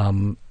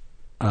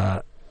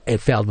 it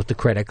failed with the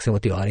critics and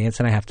with the audience,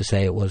 and I have to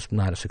say it was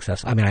not a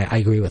success. I mean, I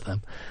agree with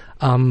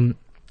them.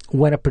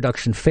 When a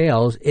production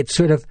fails, it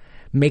sort of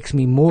makes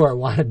me more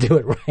want to do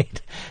it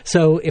right.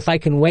 So if I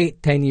can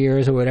wait 10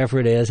 years or whatever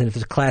it is, and if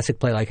it's a classic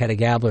play like Hedda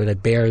Gabler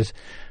that bears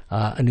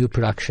a new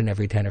production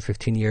every 10 or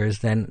 15 years,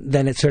 then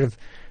it's sort of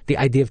the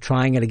idea of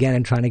trying it again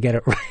and trying to get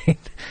it right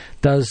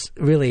does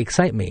really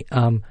excite me.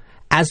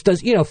 As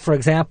does, for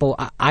example,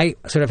 I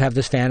sort of have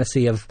this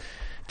fantasy of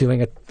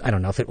doing I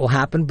don't know if it will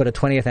happen, but a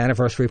 20th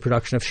anniversary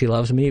production of She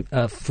Loves Me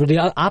for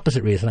the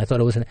opposite reason. I thought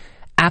it was an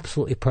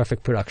absolutely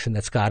perfect production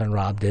that Scott and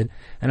Rob did,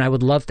 and I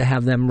would love to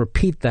have them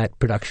repeat that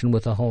production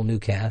with a whole new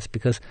cast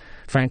because,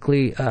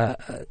 frankly,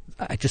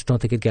 I just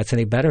don't think it gets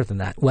any better than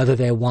that. Whether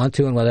they want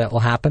to and whether that will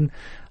happen,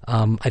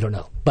 I don't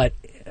know. But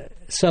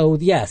so,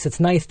 yes,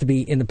 it's nice to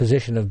be in the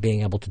position of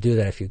being able to do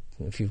that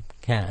if you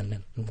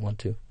can and want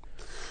to.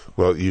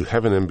 Well, you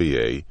have an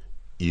MBA.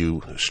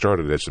 You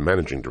started as the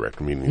managing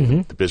director,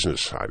 meaning the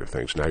business side of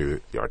things. Now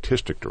you're the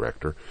artistic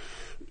director.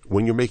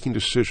 When you're making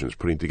decisions,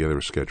 putting together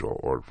a schedule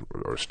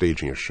or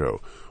staging a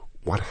show,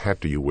 what hat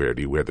do you wear?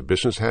 Do you wear the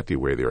business hat? Do you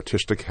wear the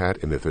artistic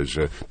hat? And if there's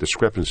a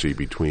discrepancy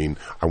between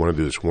I want to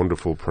do this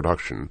wonderful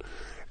production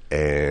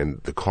and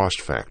the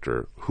cost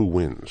factor, who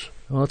wins?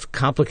 Well, it's a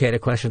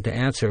complicated question to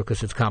answer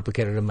because it's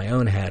complicated in my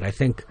own head. I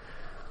think,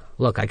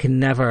 look, I can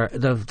never –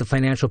 the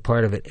financial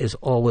part of it is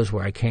always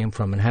where I came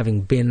from. And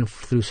having been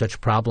through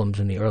such problems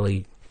in the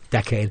early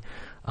decade –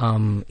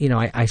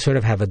 I sort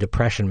of have a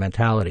depression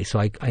mentality, so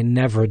I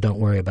never don't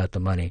worry about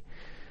the money.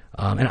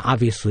 And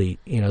obviously,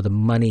 the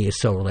money is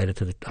so related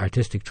to the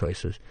artistic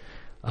choices.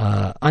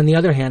 On the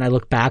other hand, I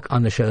look back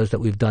on the shows that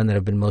we've done that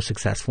have been most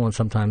successful, and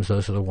sometimes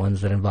those are the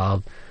ones that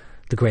involve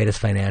the greatest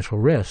financial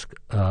risk.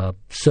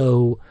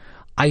 So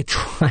I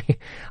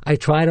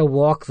try to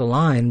walk the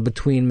line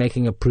between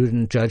making a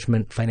prudent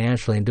judgment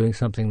financially and doing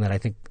something that I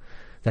think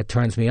that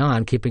turns me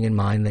on, keeping in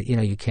mind that,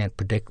 you can't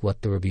predict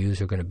what the reviews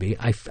are going to be.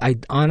 I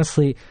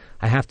honestly,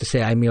 I have to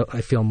say, I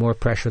feel more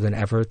pressure than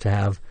ever to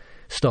have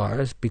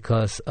stars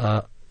because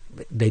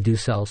they do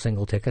sell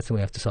single tickets, and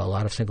we have to sell a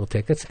lot of single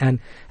tickets. And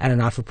at a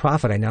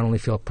not-for-profit, I not only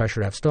feel pressure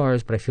to have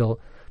stars, but I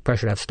feel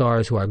pressure to have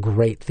stars who are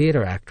great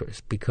theater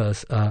actors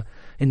because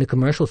in the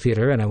commercial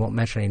theater, and I won't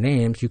mention any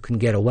names, you can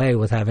get away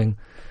with having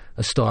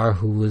a star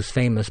who was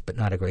famous but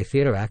not a great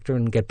theater actor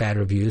and get bad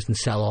reviews and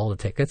sell all the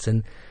tickets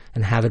and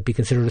have it be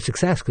considered a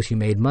success because you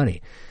made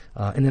money.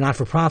 In the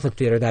not-for-profit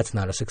theater, that's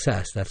not a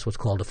success. That's what's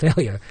called a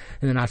failure.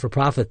 In the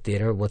not-for-profit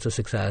theater, what's a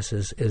success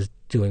is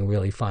doing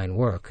really fine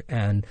work.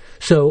 And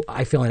so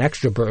I feel an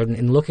extra burden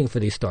in looking for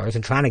these stars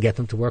and trying to get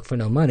them to work for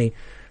no money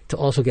to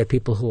also get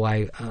people who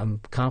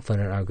I'm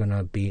confident are going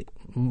to be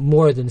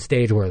more than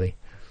stage-worthy.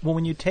 Well,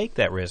 when you take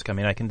that risk,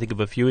 I can think of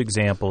a few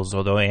examples.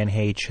 Although Anne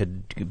Heche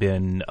had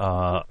been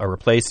a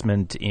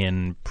replacement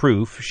in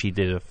Proof, she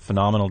did a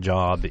phenomenal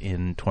job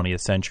in 20th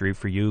Century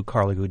for You.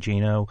 Carla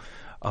Gugino,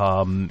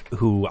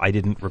 who I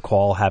didn't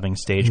recall having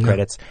stage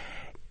credits.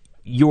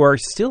 You are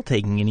still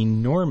taking an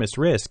enormous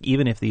risk,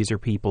 even if these are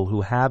people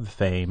who have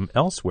fame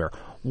elsewhere.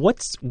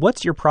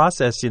 What's your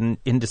process in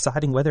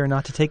deciding whether or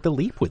not to take the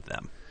leap with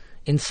them?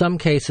 In some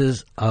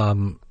cases,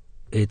 often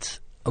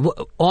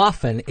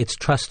it's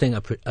trusting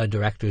a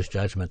director's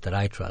judgment that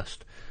I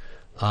trust.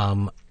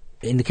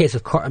 In the case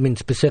of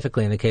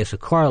specifically in the case of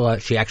Carla,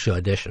 she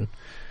actually auditioned.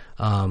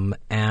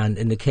 And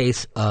in the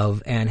case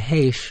of Anne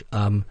Heche,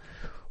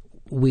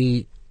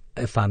 we,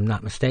 if I'm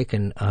not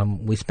mistaken,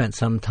 we spent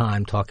some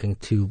time talking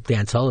to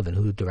Dan Sullivan,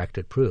 who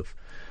directed Proof,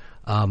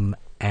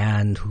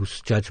 and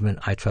whose judgment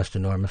I trust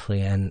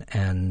enormously,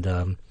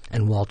 and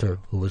Walter,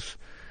 who was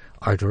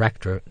our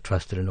director,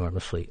 trusted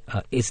enormously.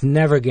 It's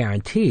never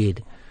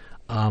guaranteed.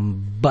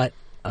 But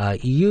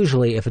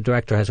usually if a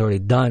director has already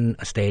done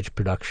a stage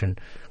production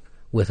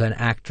with an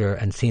actor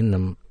and seen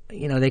them,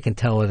 they can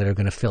tell whether they're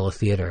going to fill a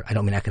theater. I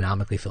don't mean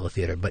economically fill a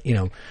theater, but,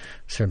 in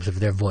terms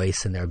of their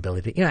voice and their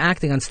ability.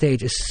 Acting on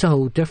stage is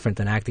so different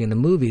than acting in the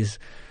movies.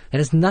 It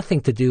has nothing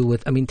to do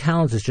with,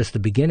 talent is just the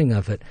beginning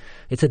of it.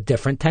 It's a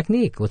different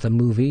technique. With a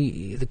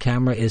movie, the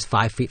camera is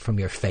 5 feet from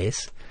your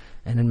face.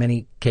 And in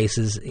many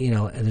cases,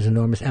 there's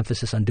enormous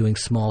emphasis on doing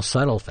small,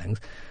 subtle things.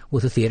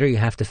 With a theater, you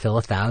have to fill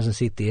a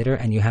 1,000-seat theater,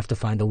 and you have to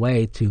find a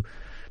way to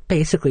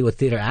basically what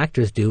theater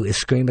actors do is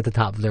scream at the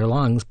top of their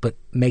lungs, but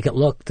make it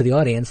look to the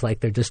audience like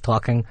they're just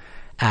talking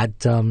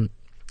at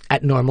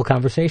normal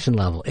conversation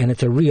level. And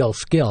it's a real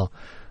skill,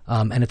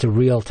 and it's a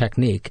real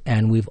technique.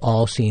 And we've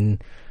all seen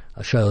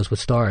shows with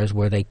stars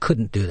where they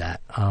couldn't do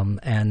that,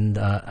 and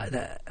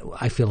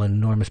I feel an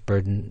enormous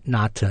burden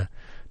not to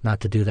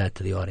do that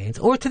to the audience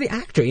or to the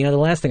actor. The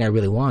last thing I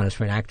really want is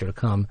for an actor to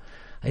come.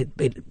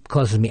 It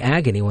causes me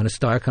agony when a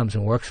star comes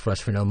and works for us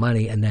for no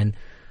money and then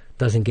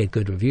doesn't get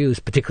good reviews,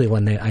 particularly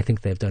when I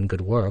think they've done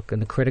good work,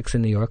 and the critics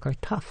in New York are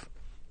tough.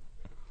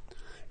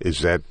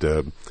 Is that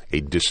a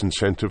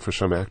disincentive for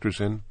some actors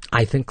then?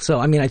 I think so.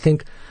 I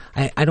think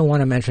I don't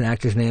want to mention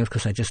actors' names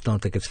because I just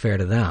don't think it's fair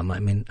to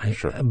them.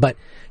 Sure. But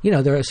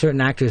there are certain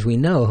actors we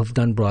know who've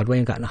done Broadway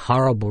and gotten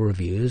horrible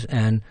reviews,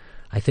 and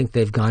I think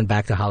they've gone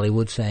back to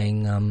Hollywood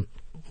saying,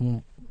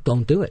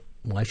 "Don't do it.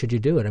 Why should you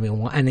do it?" And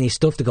then you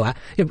still have to go out.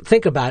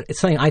 Think about it. It's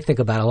something I think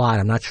about a lot.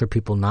 I'm not sure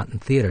people not in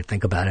theater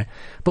think about it.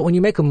 But when you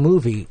make a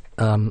movie,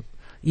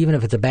 even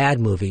if it's a bad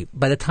movie,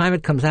 by the time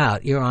it comes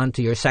out, you're on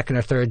to your second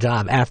or third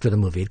job after the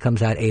movie. It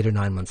comes out 8 or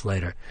 9 months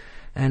later.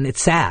 And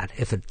it's sad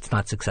if it's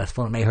not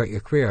successful. It may hurt your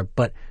career,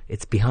 but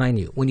it's behind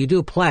you. When you do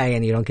a play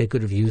and you don't get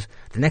good reviews,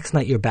 the next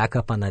night you're back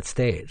up on that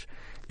stage.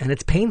 And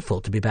it's painful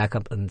to be back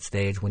up on the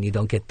stage when you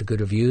don't get the good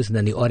reviews, and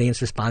then the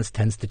audience response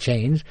tends to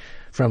change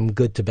from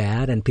good to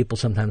bad, and people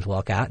sometimes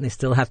walk out and they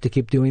still have to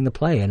keep doing the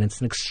play. And it's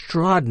an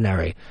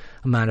extraordinary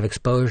amount of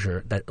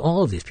exposure that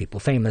all of these people,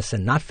 famous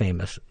and not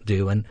famous,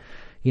 do. And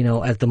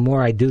as the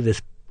more I do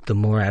this, the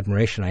more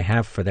admiration I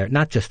have for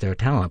not just their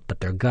talent,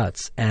 but their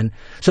guts. And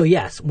so,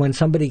 yes, when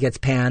somebody gets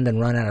panned and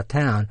run out of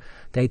town,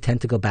 they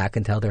tend to go back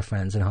and tell their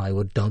friends in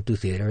Hollywood, don't do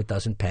theater, it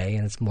doesn't pay,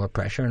 and it's more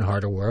pressure and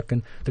harder work,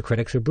 and the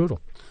critics are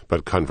brutal.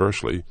 But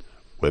conversely,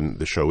 when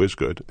the show is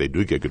good, they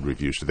do get good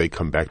reviews. Do they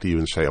come back to you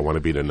and say, I want to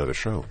be in another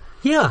show?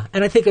 Yeah,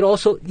 and I think it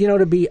also,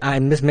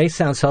 this may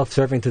sound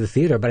self-serving to the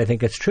theater, but I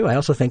think it's true. I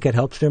also think it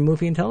helps their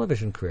movie and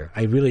television career.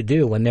 I really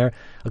do. When they're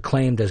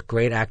acclaimed as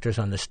great actors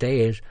on the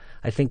stage,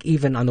 I think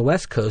even on the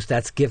West Coast,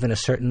 that's given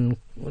it's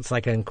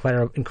like an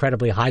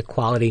incredibly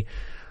high-quality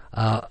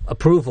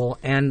approval,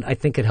 and I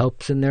think it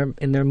helps in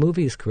their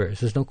movies careers.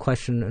 There's no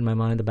question in my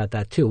mind about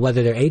that, too.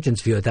 Whether their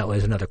agents view it that way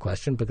is another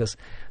question, because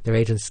their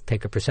agents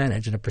take a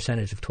percentage, and a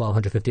percentage of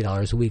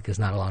 $1,250 a week is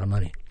not a lot of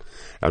money.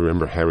 I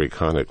remember Harry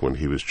Connick, when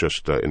he was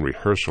just in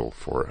rehearsal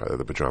for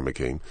The Pajama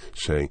Game,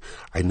 saying,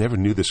 I never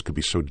knew this could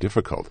be so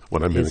difficult.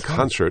 When I'm in a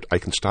concert, I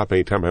can stop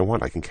anytime I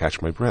want. I can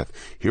catch my breath.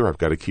 Here, I've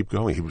got to keep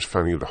going. He was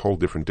finding it a whole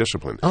different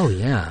discipline. Oh,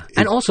 yeah.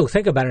 And also,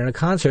 think about it. In a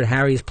concert,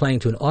 Harry's playing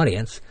to an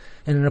audience,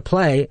 and in a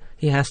play,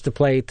 he has to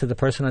play to the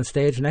person on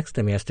stage next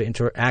to him. He has to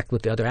interact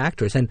with the other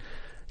actors. And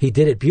he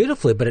did it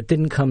beautifully, but it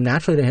didn't come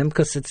naturally to him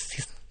because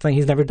it's something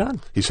he's never done.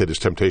 He said his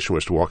temptation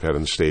was to walk out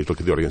on the stage, look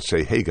at the audience,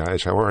 say, "Hey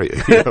guys, how are you?"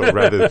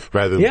 Rather than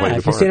playing the part.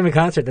 If you see him in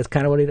concert, that's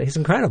kind of what he's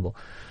incredible.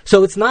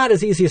 So it's not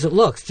as easy as it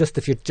looks. Just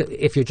if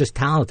you're just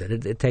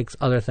talented, it takes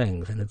other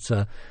things, and it's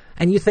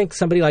and you think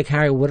somebody like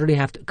Harry, what did he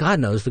have to? God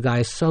knows, the guy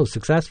is so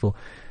successful.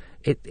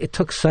 It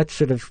took such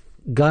sort of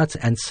guts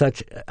and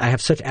I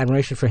have such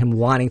admiration for him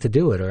wanting to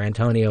do it, or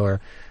Antonio,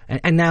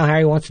 and now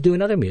Harry wants to do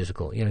another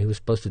musical. He was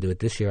supposed to do it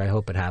this year. I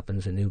hope it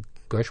happens, a new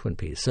Gershwin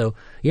piece. So,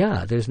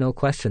 yeah, there's no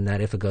question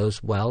that if it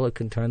goes well, it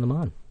can turn them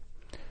on.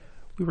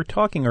 We were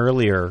talking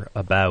earlier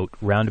about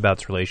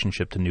Roundabout's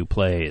relationship to new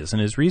plays,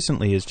 and as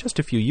recently as just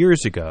a few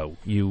years ago,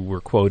 you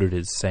were quoted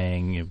as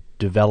saying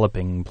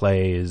developing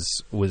plays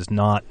was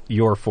not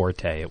your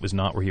forte. It was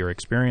not where your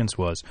experience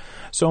was.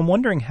 So I'm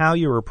wondering how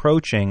you're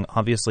approaching,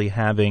 obviously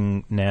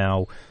having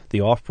now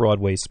the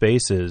off-Broadway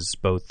spaces,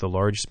 both the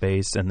large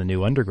space and the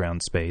new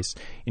underground space,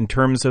 in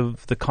terms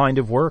of the kind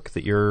of work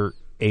that you're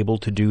able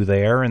to do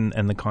there and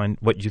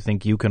what you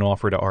think you can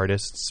offer to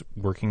artists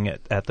working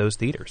at those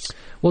theaters.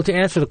 Well, to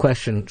answer the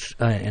question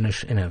in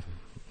a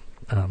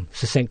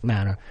succinct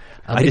manner.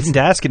 I didn't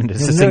ask it in a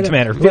succinct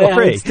manner. Feel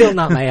free. It's still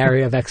not my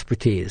area of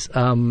expertise.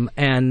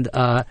 And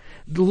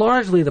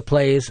largely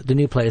the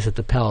new plays at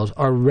the Pels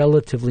are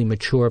relatively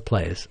mature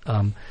plays,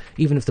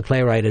 even if the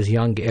playwright is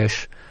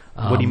young-ish.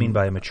 What do you mean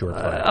by a mature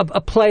play?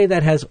 A play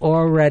that has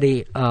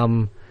already...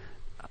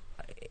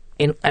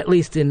 at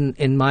least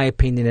in my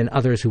opinion and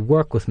others who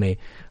work with me,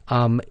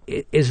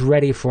 is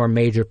ready for a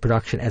major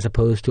production as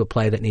opposed to a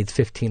play that needs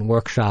 15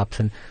 workshops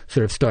and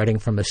sort of starting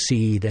from a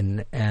seed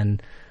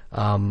and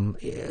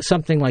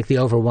something like The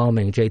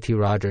Overwhelming, J.T.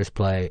 Rogers'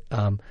 play,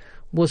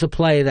 was a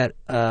play that,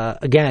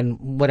 again,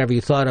 whatever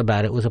you thought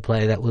about it, was a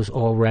play that was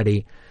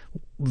already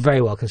very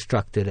well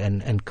constructed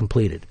and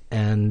completed.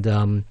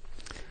 And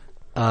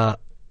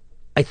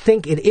I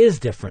think it is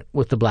different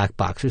with the Black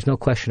Box. There's no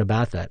question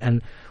about that.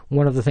 And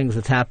one of the things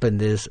that's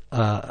happened is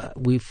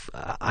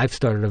I've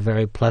started a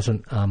very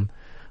pleasant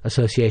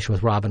association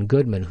with Robin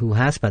Goodman, who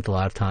has spent a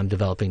lot of time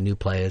developing new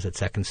plays at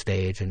Second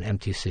Stage and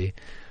MTC.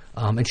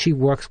 And she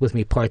works with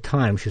me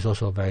part-time. She's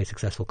also a very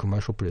successful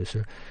commercial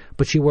producer.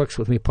 But she works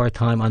with me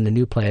part-time on the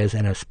new plays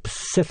and a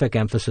specific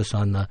emphasis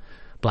on the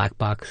Black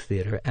Box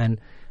Theater. And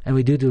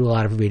we do a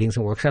lot of readings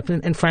and workshops.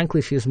 And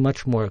frankly, she is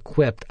much more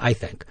equipped, I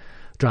think,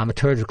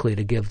 dramaturgically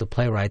to give the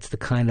playwrights the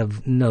kind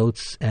of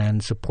notes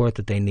and support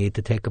that they need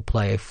to take a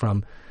play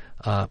from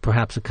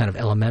perhaps a kind of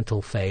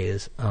elemental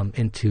phase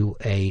into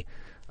a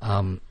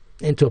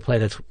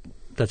play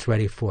that's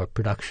ready for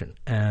production.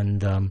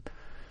 And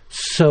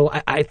So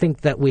I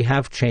think that we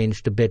have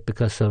changed a bit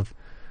because of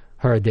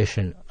her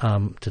addition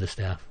to the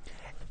staff.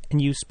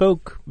 And you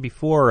spoke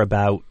before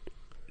about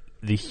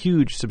the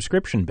huge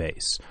subscription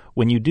base.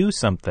 When you do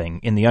something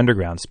in the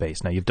underground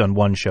space, now you've done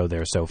one show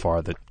there so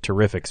far, the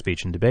terrific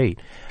Speech and Debate,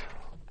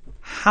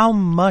 how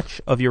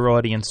much of your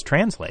audience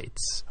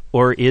translates?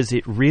 Or is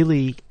it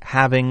really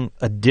having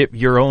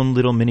your own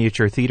little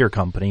miniature theater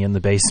company in the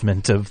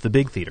basement of the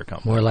big theater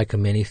company? More like a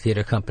mini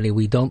theater company.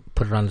 We don't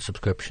put it on the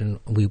subscription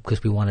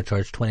because we want to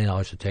charge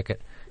 $20 a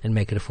ticket and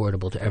make it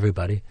affordable to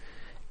everybody.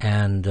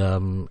 And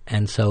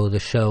so the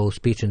show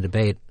Speech and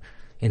Debate,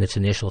 in its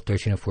initial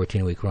 13 or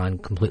 14-week run,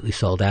 completely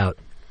sold out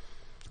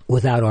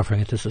without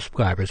offering it to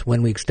subscribers.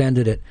 When we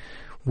extended it,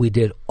 we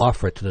did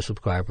offer it to the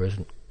subscribers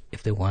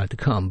if they wanted to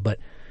come. But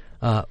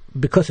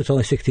because it's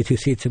only 62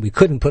 seats and we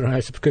couldn't put it on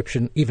our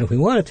subscription even if we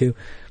wanted to.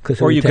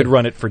 Or you could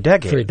run it for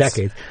decades. For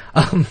decades.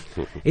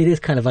 It is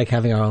kind of like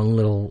having our own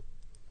little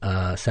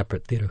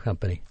separate theater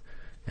company.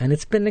 And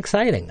it's been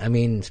exciting. I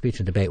mean, Speech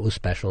and Debate was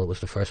special. It was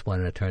the first one,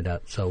 and it turned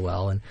out so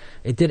well. And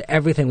it did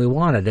everything we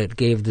wanted. It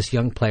gave this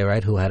young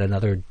playwright who had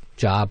another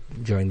job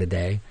during the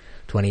day,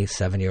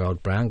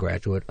 27-year-old Brown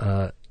graduate,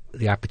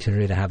 the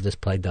opportunity to have this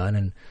play done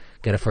and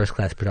get a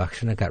first-class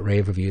production. It got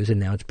rave reviews,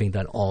 and now it's being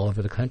done all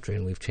over the country,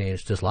 and we've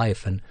changed his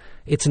life. And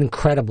it's an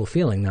incredible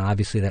feeling. Now,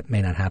 obviously, that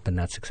may not happen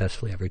that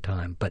successfully every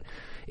time, but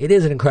it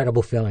is an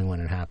incredible feeling when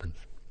it happens.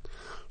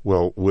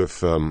 Well,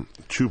 with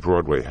two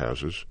Broadway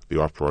houses,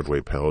 the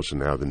Off-Broadway Pels and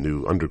now the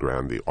new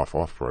Underground, the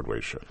Off-Broadway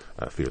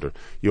theater,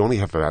 you only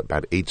have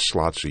about 8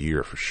 slots a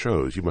year for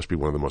shows. You must be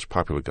one of the most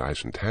popular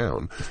guys in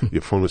town.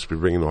 Your phone must be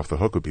ringing off the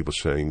hook with people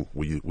saying,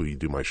 will you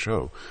do my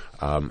show?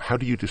 How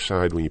do you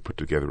decide when you put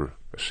together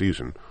a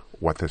season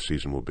what that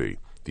season will be?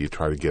 Do you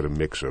try to get a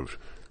mix of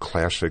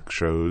classic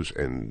shows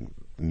and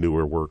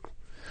newer work?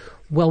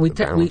 Well,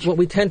 what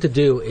we tend to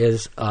do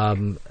is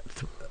in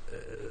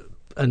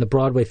the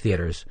Broadway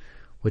theaters,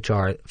 which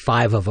are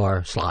 5 of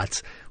our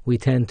slots, we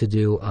tend to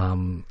do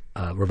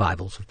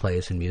revivals of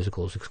plays and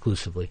musicals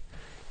exclusively,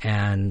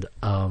 and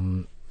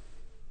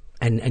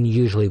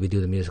usually we do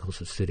the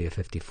musicals at Studio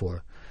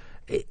 54.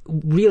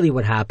 Really,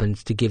 what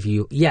happens to give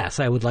you?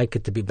 Yes, I would like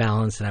it to be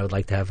balanced, and I would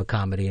like to have a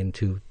comedy and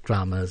 2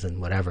 dramas and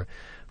whatever,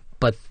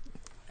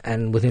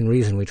 and within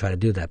reason we try to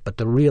do that. But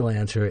the real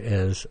answer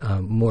is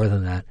more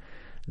than that.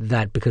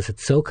 That because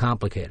it's so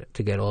complicated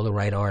to get all the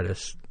right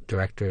artists,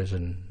 directors,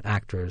 and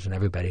actors, and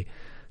everybody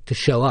to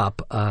show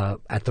up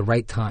at the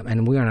right time.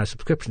 And we're on a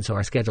subscription, so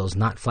our schedule is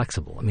not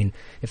flexible. I mean,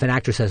 if an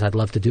actor says, I'd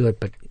love to do it,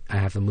 but I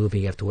have a movie,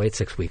 you have to wait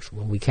 6 weeks.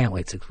 Well, we can't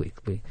wait 6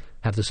 weeks. We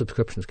have the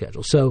subscription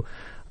schedule. So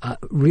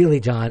really,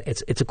 John,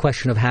 it's a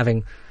question of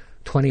having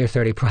 20 or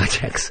 30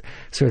 projects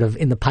sort of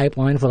in the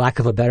pipeline, for lack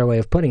of a better way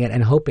of putting it,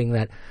 and hoping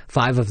that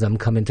 5 of them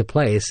come into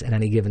place in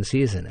any given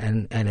season.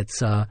 And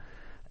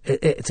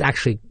it's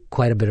actually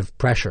quite a bit of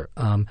pressure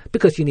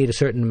because you need a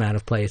certain amount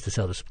of plays to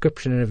sell the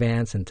subscription in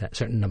advance and a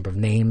certain number of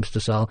names to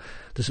sell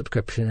the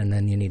subscription, and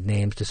then you need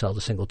names to sell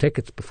the single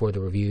tickets before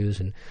the reviews.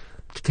 And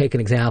to take an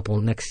example,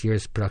 next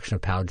year's production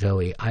of Pow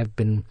Joey, I've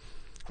been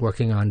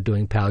working on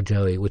doing Pow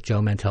Joey with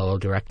Joe Mantello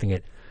directing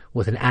it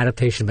with an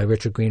adaptation by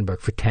Richard Greenberg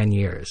for 10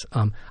 years.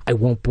 I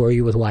won't bore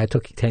you with why it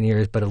took 10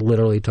 years, but it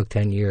literally took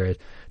 10 years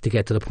to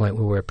get to the point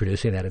where we're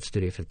producing that at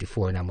Studio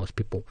 54. Now, most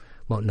people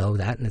won't know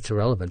that, and it's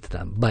irrelevant to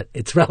them. But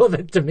it's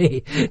relevant to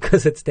me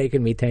because it's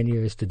taken me 10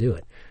 years to do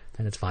it,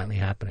 and it's finally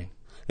happening.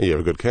 And you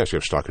have a good cast. You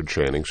have Stockard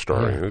Channing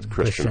starring in it.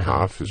 Christian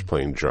Hoff is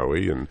playing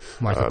Joey, and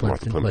Martha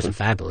Plimpton was a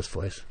fabulous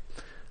voice.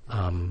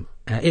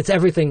 It's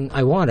everything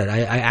I wanted.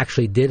 I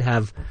actually did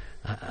have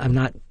I'm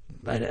not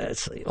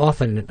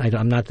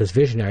this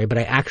visionary, but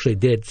I actually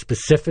did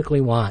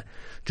specifically want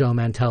Joe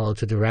Mantello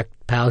to direct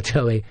Pow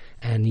Joey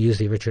and use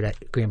the Richard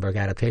Greenberg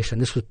adaptation.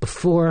 This was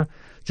before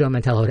Joe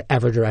Mantello had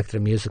ever directed a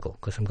musical,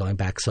 because I'm going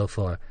back so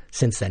far.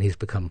 Since then, he's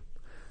become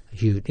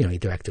huge. He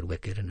directed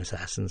Wicked and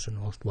Assassins and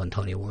won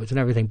Tony Awards and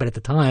everything. But at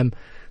the time,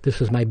 this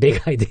was my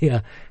big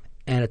idea,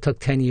 and it took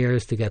 10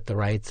 years to get the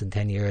rights and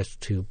 10 years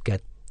to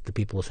get the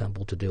people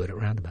assembled to do it at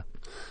Roundabout.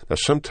 Now,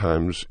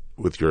 sometimes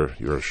with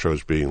your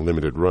shows being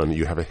limited run,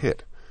 you have a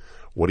hit.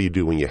 What do you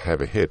do when you have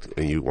a hit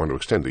and you want to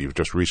extend it? You've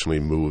just recently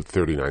moved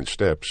 39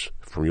 Steps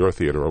from your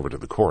theater over to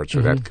the Court,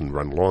 so that can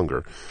run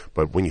longer.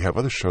 But when you have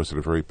other shows that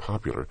are very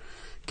popular,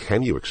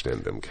 can you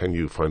extend them? Can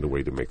you find a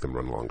way to make them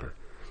run longer?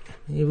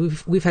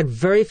 We've had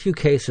very few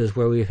cases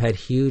where we've had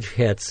huge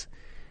hits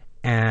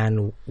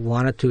and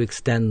wanted to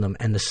extend them,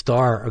 and the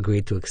star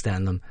agreed to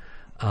extend them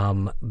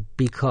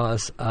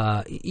because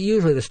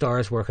usually the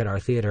stars work at our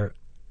theater.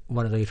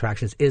 One of the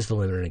attractions is the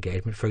limited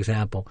engagement. For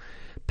example,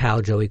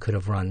 Pajama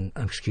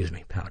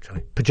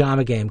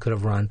Game could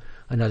have run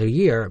another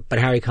year, but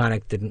Harry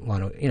Connick didn't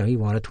want to, he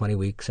wanted 20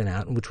 weeks and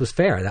out, which was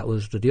fair. That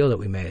was the deal that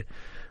we made.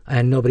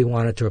 And nobody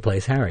wanted to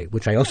replace Harry,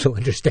 which I also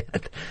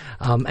understand.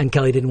 And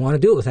Kelly didn't want to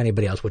do it with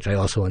anybody else, which I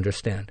also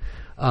understand.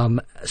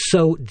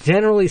 So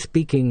generally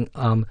speaking,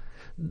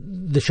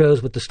 the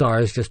shows with the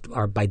stars just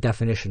are by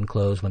definition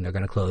closed when they're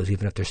going to close,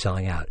 even if they're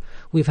selling out.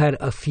 We've had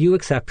a few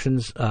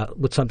exceptions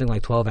with something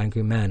like 12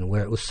 Angry Men,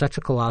 where it was such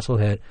a colossal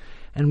hit,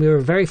 and we were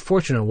very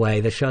fortunate in a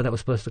way. The show that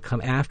was supposed to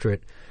come after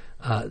it,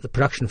 the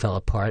production fell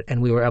apart,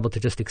 and we were able to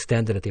just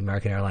extend it at the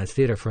American Airlines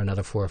Theater for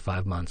another 4 or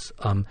 5 months.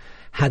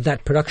 Had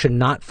that production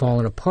not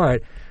fallen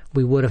apart,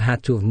 we would have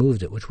had to have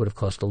moved it, which would have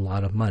cost a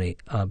lot of money,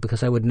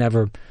 because I would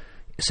never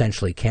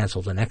essentially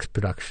cancel the next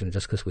production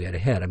just because we had a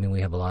hit. I mean,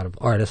 we have a lot of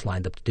artists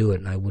lined up to do it,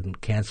 and I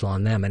wouldn't cancel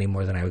on them any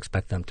more than I would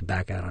expect them to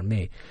back out on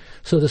me.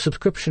 So the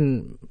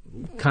subscription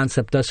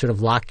concept does sort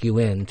of lock you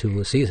into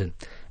a season,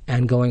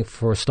 and going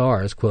for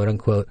stars, quote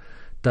unquote,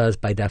 does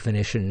by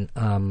definition,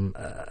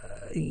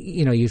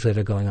 usually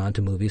they're going on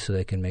to movies so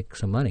they can make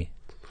some money.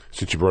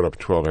 Since you brought up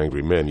 12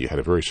 Angry Men, you had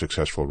a very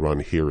successful run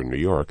here in New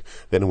York.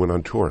 Then it went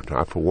on tour,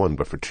 not for 1,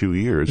 but for 2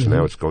 years, and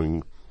now it's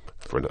going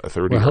for a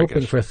third year, We're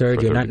hoping for a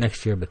third year, not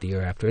next year, but the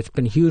year after. It's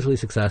been hugely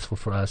successful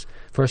for us.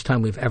 First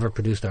time we've ever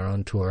produced our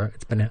own tour.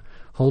 It's been a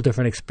whole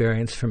different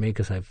experience for me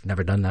because I've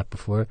never done that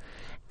before.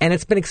 And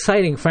it's been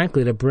exciting,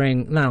 frankly, to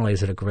bring, not only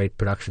is it a great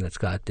production that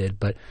Scott did,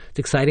 but it's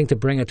exciting to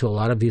bring it to a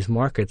lot of these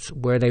markets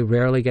where they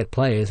rarely get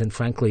plays. And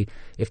frankly,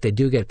 if they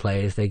do get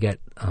plays, they get,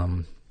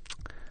 I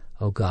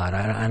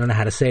don't know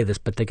how to say this,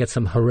 but they get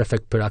some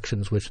horrific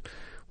productions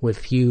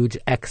with huge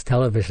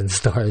ex-television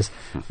stars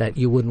that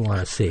you wouldn't want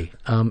to see.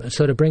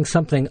 So to bring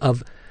something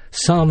of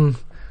some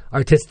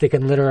artistic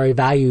and literary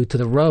value to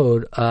the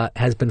road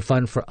has been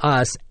fun for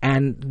us,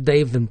 and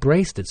they've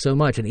embraced it so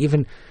much. And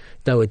even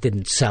though it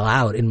didn't sell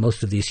out in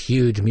most of these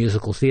huge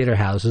musical theater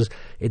houses,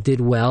 it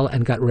did well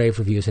and got rave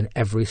reviews in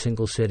every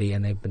single city,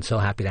 and they've been so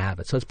happy to have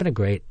it. So it's been a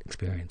great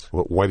experience.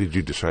 Well, why did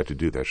you decide to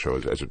do that show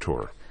as a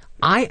tour?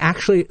 I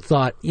actually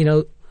thought,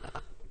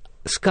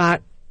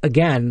 Scott,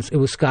 again, it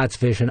was Scott's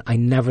vision. I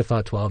never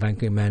thought 12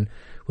 Angry Men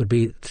would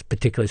be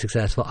particularly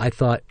successful. I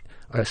thought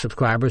our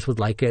subscribers would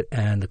like it,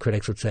 and the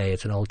critics would say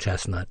it's an old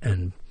chestnut,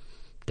 and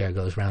there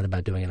goes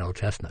Roundabout doing an old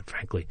chestnut,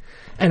 frankly.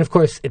 And, of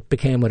course, it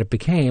became what it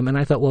became, and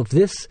I thought, well, if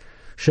this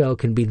show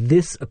can be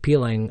this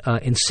appealing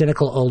in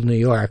cynical old New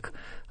York,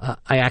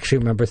 I actually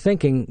remember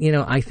thinking,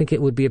 I think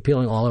it would be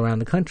appealing all around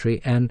the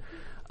country, and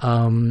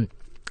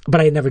but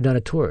I had never done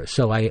a tour.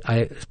 So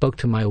I spoke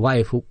to my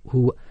wife,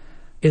 who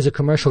is a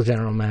commercial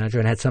general manager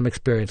and had some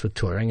experience with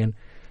touring, and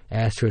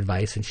asked her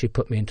advice, and she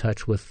put me in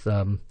touch with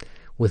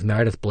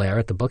Meredith Blair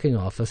at the booking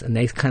office, and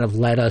they kind of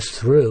led us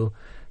through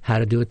how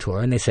to do a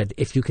tour. And they said,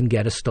 if you can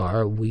get a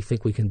star, we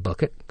think we can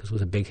book it, because it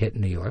was a big hit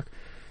in New York.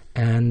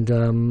 And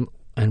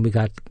we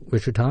got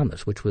Richard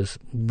Thomas, which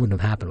wouldn't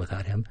have happened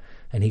without him.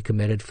 And he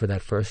committed for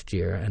that first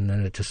year, and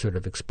then it just sort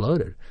of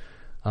exploded.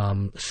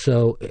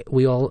 So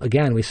we all,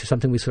 again,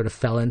 something we sort of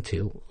fell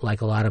into,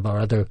 like a lot of our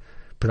other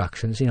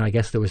productions. I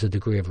guess there was a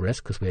degree of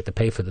risk because we had to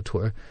pay for the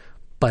tour,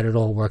 but it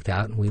all worked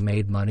out, and we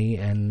made money,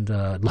 and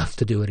I'd love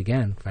to do it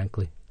again,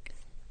 frankly.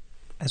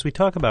 As we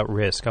talk about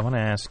risk, I want to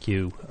ask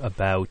you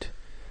about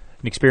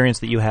an experience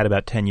that you had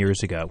about 10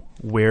 years ago,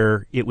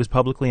 where it was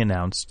publicly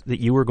announced that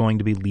you were going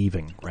to be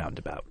leaving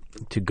Roundabout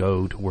to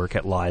go to work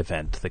at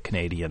Livent, the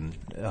Canadian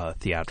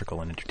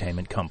theatrical and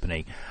entertainment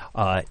company.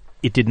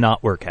 It did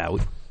not work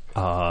out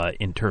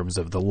in terms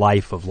of the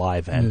life of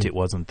Livent. It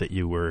wasn't that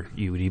you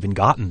had even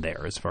gotten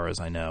there, as far as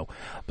I know.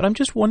 But I'm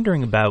just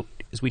wondering about,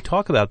 as we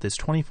talk about this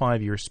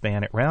 25-year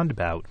span at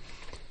Roundabout,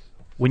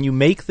 when you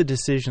make the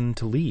decision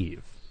to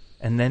leave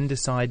and then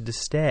decide to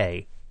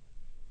stay,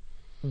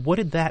 what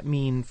did that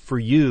mean for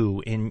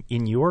you in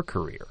your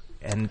career,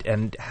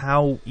 and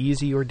how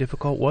easy or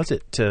difficult was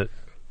it to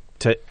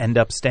end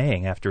up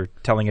staying after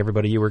telling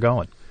everybody you were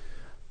going?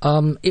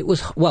 It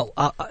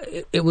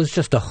was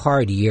just a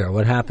hard year.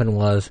 What happened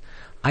was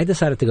I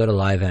decided to go to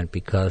Livent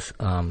because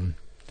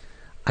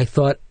I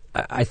thought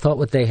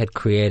what they had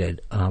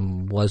created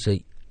was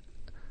a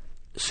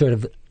sort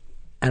of,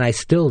 and I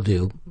still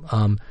do,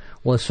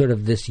 was sort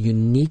of this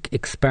unique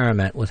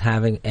experiment with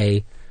having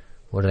a,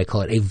 what do they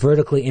call it, a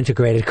vertically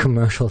integrated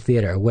commercial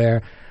theater,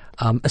 where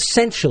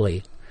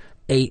essentially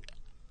a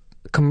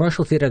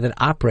commercial theater that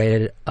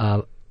operated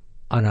in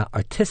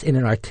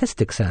an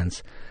artistic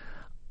sense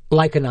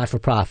like a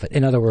not-for-profit.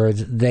 In other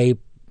words, they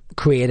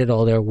created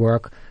all their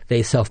work,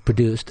 they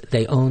self-produced,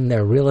 they owned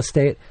their real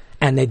estate,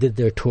 and they did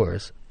their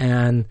tours.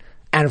 And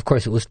of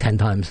course, it was 10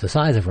 times the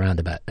size of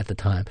Roundabout at the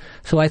time.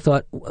 So I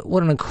thought,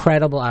 what an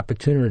incredible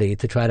opportunity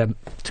to try to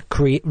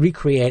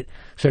recreate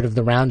sort of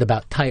the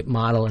Roundabout-type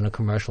model in a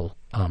commercial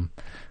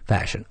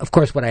fashion. Of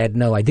course, what I had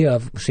no idea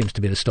of, seems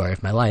to be the story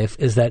of my life,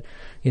 is that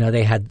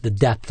they had the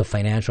depth of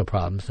financial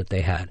problems that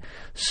they had.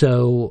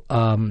 So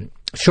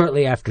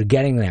shortly after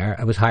getting there,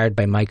 I was hired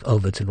by Mike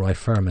Ovitz and Roy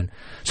Furman.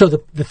 So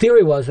the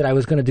theory was that I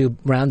was going to do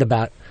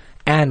Roundabout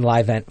and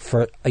Livent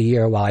for a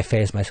year while I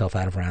phased myself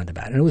out of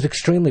Roundabout. And it was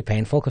extremely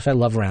painful because I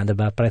love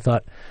Roundabout, but I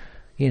thought,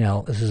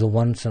 this is a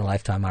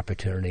once-in-a-lifetime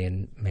opportunity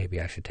and maybe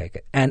I should take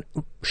it. And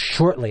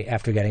shortly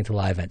after getting to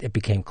Livent, it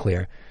became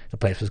clear the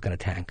place was going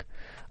to tank.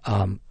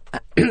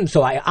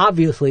 So I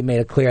obviously made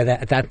it clear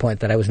that at that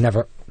point that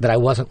I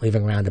wasn't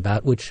leaving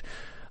Roundabout, which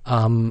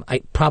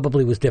I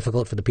probably was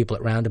difficult for the people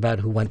at Roundabout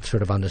who went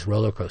sort of on this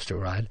roller coaster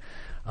ride.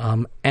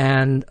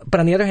 But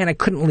on the other hand, I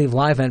couldn't leave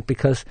Livent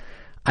because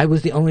I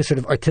was the only sort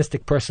of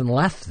artistic person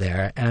left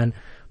there, and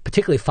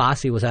particularly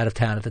Fosse was out of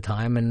town at the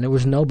time, and there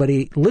was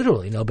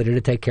literally nobody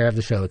to take care of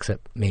the show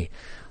except me.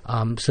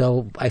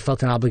 So I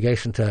felt an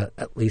obligation to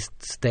at least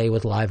stay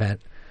with Livent.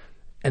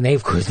 And they,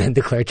 of course, then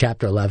declared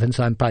Chapter 11,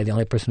 so I'm probably the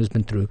only person who's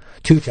been through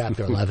 2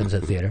 Chapter 11s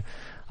at theater.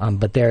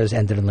 But theirs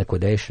ended in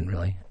liquidation,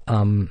 really.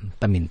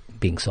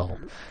 Being sold.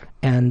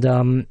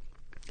 And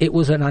it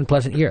was an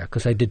unpleasant year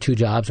because I did 2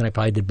 jobs, and I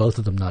probably did both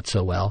of them not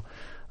so well.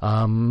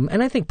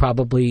 And I think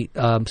probably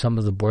some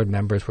of the board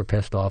members were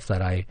pissed off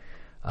that I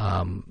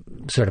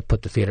sort of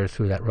put the theater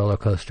through that roller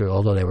coaster,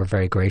 although they were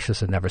very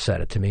gracious and never said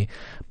it to me.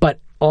 But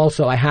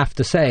also, I have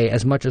to say,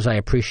 as much as I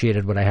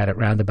appreciated what I had at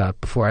Roundabout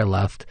before I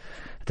left,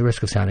 at the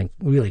risk of sounding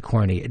really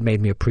corny, it made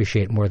me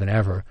appreciate more than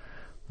ever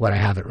what I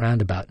have at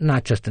Roundabout,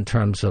 not just in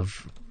terms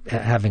of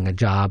having a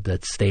job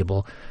that's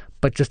stable,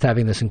 but just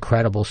having this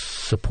incredible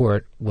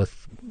support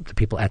with the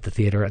people at the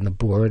theater and the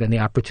board and the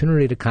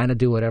opportunity to kind of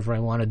do whatever I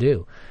want to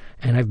do.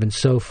 And I've been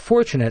so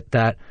fortunate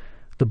that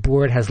the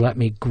board has let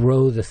me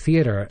grow the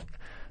theater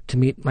to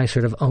meet my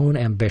sort of own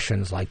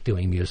ambitions, like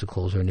doing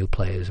musicals or new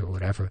plays or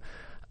whatever,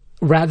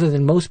 rather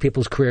than most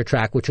people's career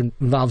track, which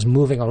involves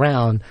moving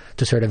around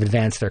to sort of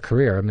advance their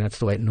career. I mean, that's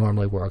the way it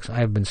normally works. I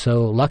have been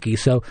so lucky.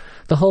 So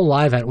the whole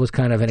Livent was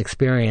kind of an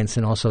experience,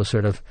 and also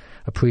sort of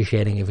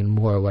appreciating even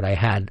more what I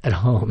had at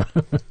home.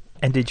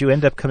 And did you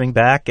end up coming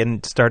back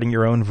and starting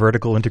your own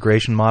vertical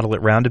integration model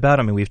at Roundabout?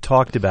 I mean, we've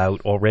talked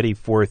about already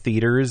 4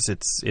 theaters.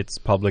 It's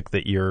public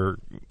that you're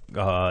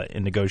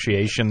in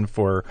negotiation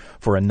for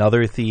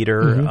another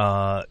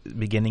theater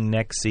beginning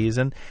next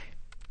season.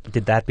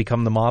 Did that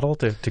become the model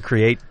to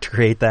create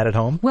that at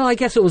home? Well, I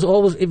guess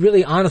it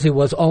really honestly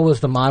was always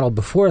the model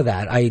before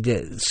that. I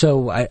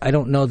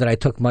don't know that I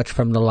took much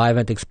from the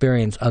Livent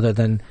experience other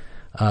than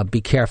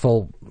be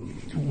careful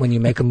when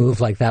you make a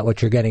move like that,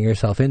 what you're getting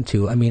yourself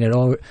into. I mean,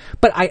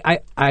 but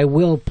I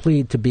will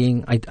plead to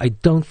being, I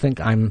don't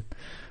think I'm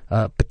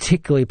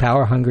particularly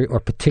power hungry or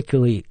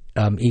particularly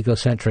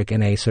egocentric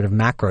in a sort of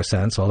macro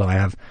sense, although I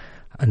have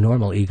a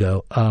normal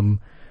ego.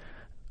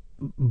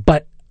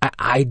 But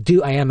I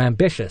am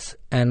ambitious,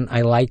 and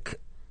I like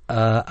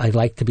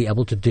to be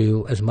able to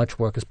do as much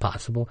work as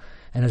possible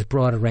and as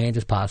broad a range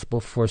as possible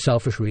for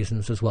selfish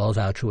reasons as well as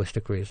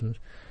altruistic reasons.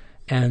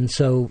 And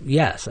so,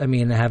 yes, I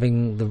mean,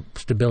 having the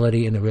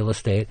stability in the real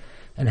estate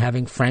and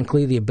having,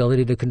 frankly, the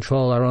ability to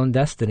control our own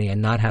destiny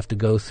and not have to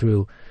go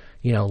through,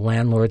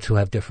 landlords who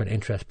have different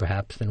interests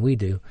perhaps than we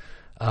do,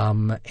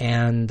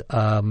 and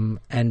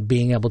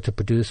being able to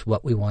produce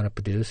what we want to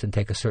produce and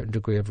take a certain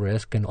degree of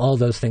risk and all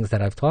those things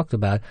that I've talked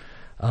about.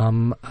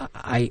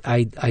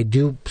 I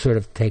do sort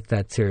of take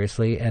that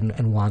seriously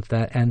and want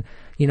that. And,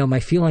 my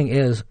feeling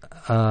is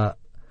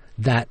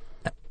that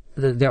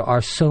there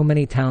are so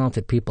many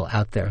talented people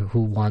out there who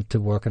want to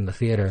work in the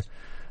theater,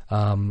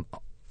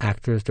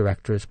 actors,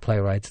 directors,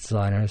 playwrights,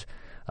 designers,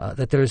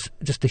 that there's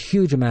just a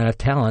huge amount of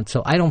talent.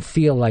 So I don't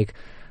feel like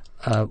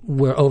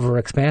we're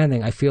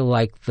overexpanding. I feel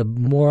like the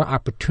more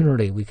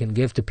opportunity we can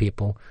give to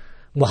people,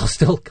 while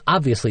still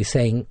obviously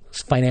staying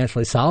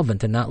financially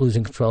solvent and not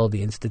losing control of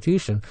the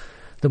institution,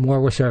 the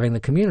more we're serving the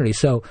community.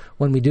 So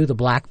when we do the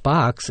black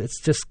box,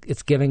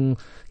 it's giving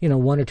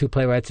 1 or 2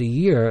 playwrights a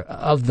year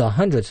of the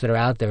hundreds that are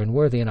out there and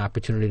worthy an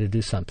opportunity to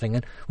do something.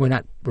 And we're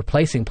not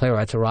replacing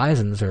Playwrights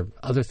Horizons or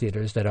other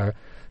theaters that are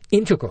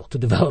integral to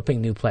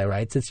developing new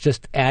playwrights. It's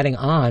just adding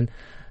on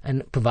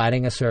and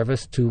providing a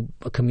service to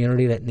a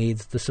community that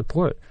needs the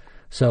support.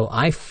 So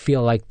I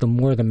feel like the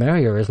more the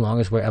merrier, as long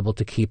as we're able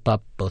to keep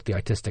up both the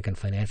artistic and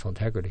financial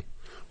integrity.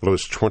 Well, it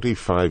was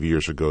 25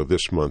 years ago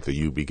this month that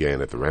you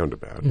began at the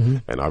Roundabout,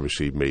 and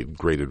obviously made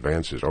great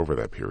advances over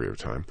that period of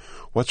time.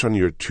 What's on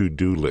your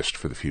to-do list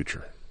for the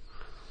future?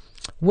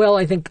 Well,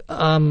 I think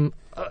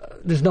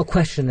there's no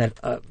question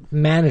that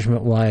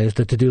management-wise,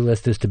 the to-do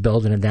list is to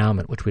build an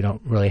endowment, which we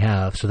don't really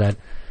have, so that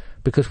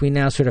because we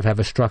now sort of have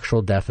a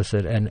structural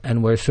deficit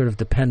and we're sort of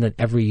dependent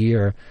every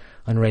year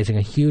on raising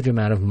a huge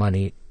amount of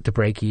money to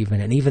break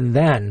even, and even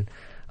then,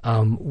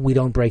 we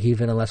don't break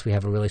even unless we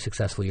have a really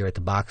successful year at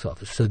the box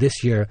office. So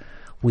this year,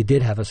 we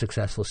did have a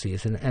successful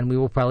season, and we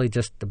will probably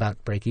just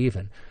about break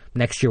even.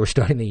 Next year, we're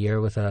starting the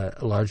year with a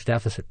large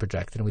deficit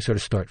projected, and we sort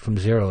of start from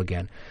zero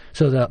again.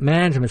 So the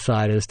management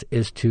side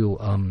is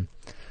to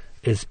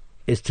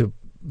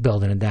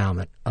build an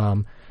endowment,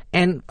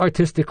 and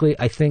artistically,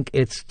 I think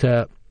it's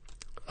to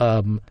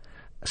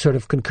sort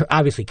of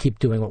obviously keep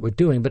doing what we're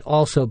doing, but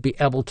also be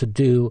able to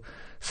do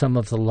some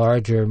of the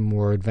larger,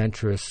 more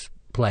adventurous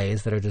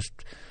plays that are just,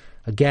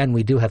 again,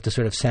 we do have to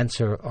sort of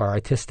censor our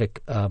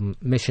artistic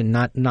mission,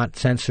 not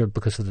censor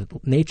because of the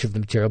nature of the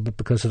material, but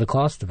because of the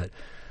cost of it.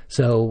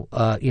 So,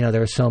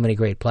 there are so many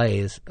great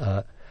plays.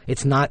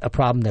 It's not a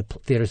problem that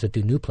theaters that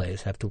do new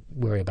plays have to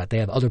worry about. They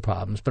have other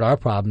problems. But our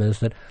problem is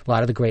that a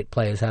lot of the great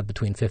plays have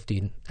between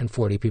 50 and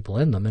 40 people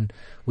in them, and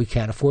we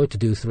can't afford to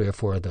do 3 or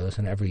 4 of those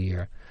in every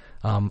year.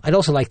 I'd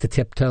also like to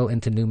tiptoe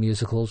into new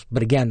musicals,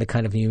 but again, the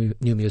kind of new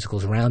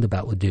musicals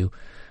Roundabout would do,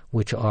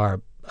 which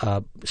are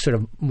sort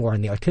of more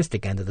on the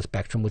artistic end of the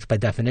spectrum, which by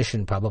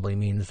definition probably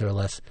means they're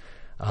less.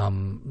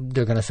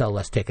 They're going to sell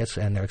less tickets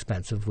and they're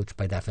expensive, which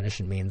by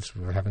definition means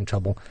we're having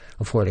trouble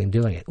affording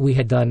doing it. We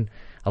had done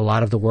a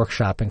lot of the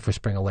workshopping for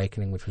Spring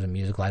Awakening, which was a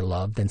musical I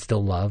loved and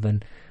still love,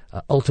 and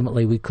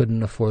ultimately we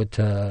couldn't afford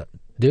to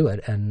do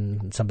it,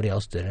 and somebody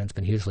else did it, and it's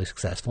been hugely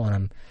successful, and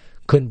I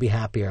couldn't be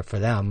happier for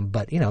them.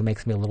 But, it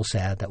makes me a little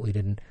sad that we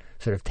didn't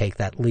sort of take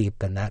that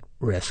leap and that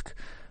risk.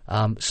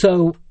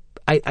 So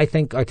I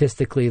think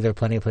artistically there are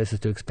plenty of places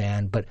to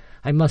expand, but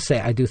I must say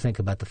I do think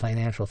about the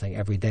financial thing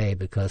every day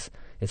because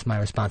it's my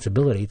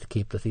responsibility to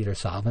keep the theater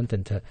solvent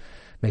and to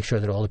make sure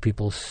that all the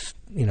people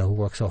who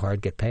work so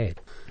hard get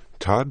paid.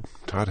 Todd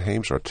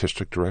Hames,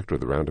 Artistic Director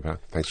of the Roundabout,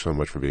 thanks so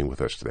much for being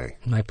with us today.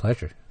 My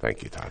pleasure.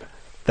 Thank you, Todd.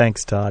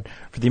 Thanks, Todd.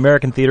 For the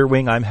American Theater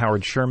Wing, I'm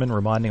Howard Sherman,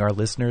 reminding our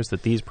listeners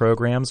that these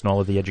programs and all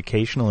of the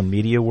educational and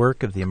media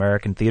work of the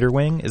American Theater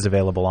Wing is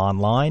available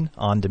online,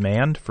 on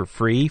demand, for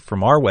free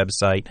from our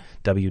website,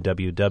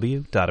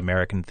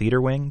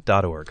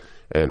 www.americantheaterwing.org.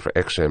 And for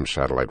XM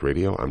Satellite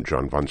Radio, I'm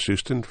John Von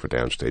Soosten. For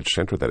Downstage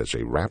Center, that is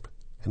a wrap,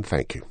 and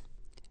thank you.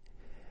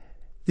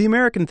 The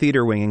American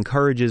Theater Wing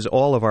encourages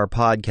all of our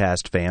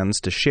podcast fans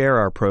to share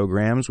our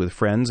programs with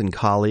friends and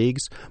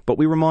colleagues, but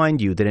we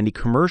remind you that any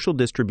commercial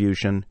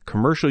distribution,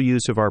 commercial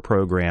use of our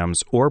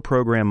programs, or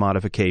program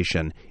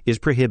modification is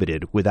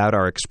prohibited without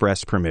our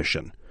express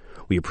permission.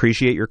 We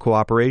appreciate your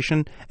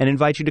cooperation and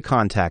invite you to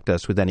contact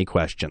us with any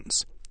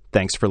questions.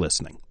 Thanks for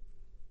listening.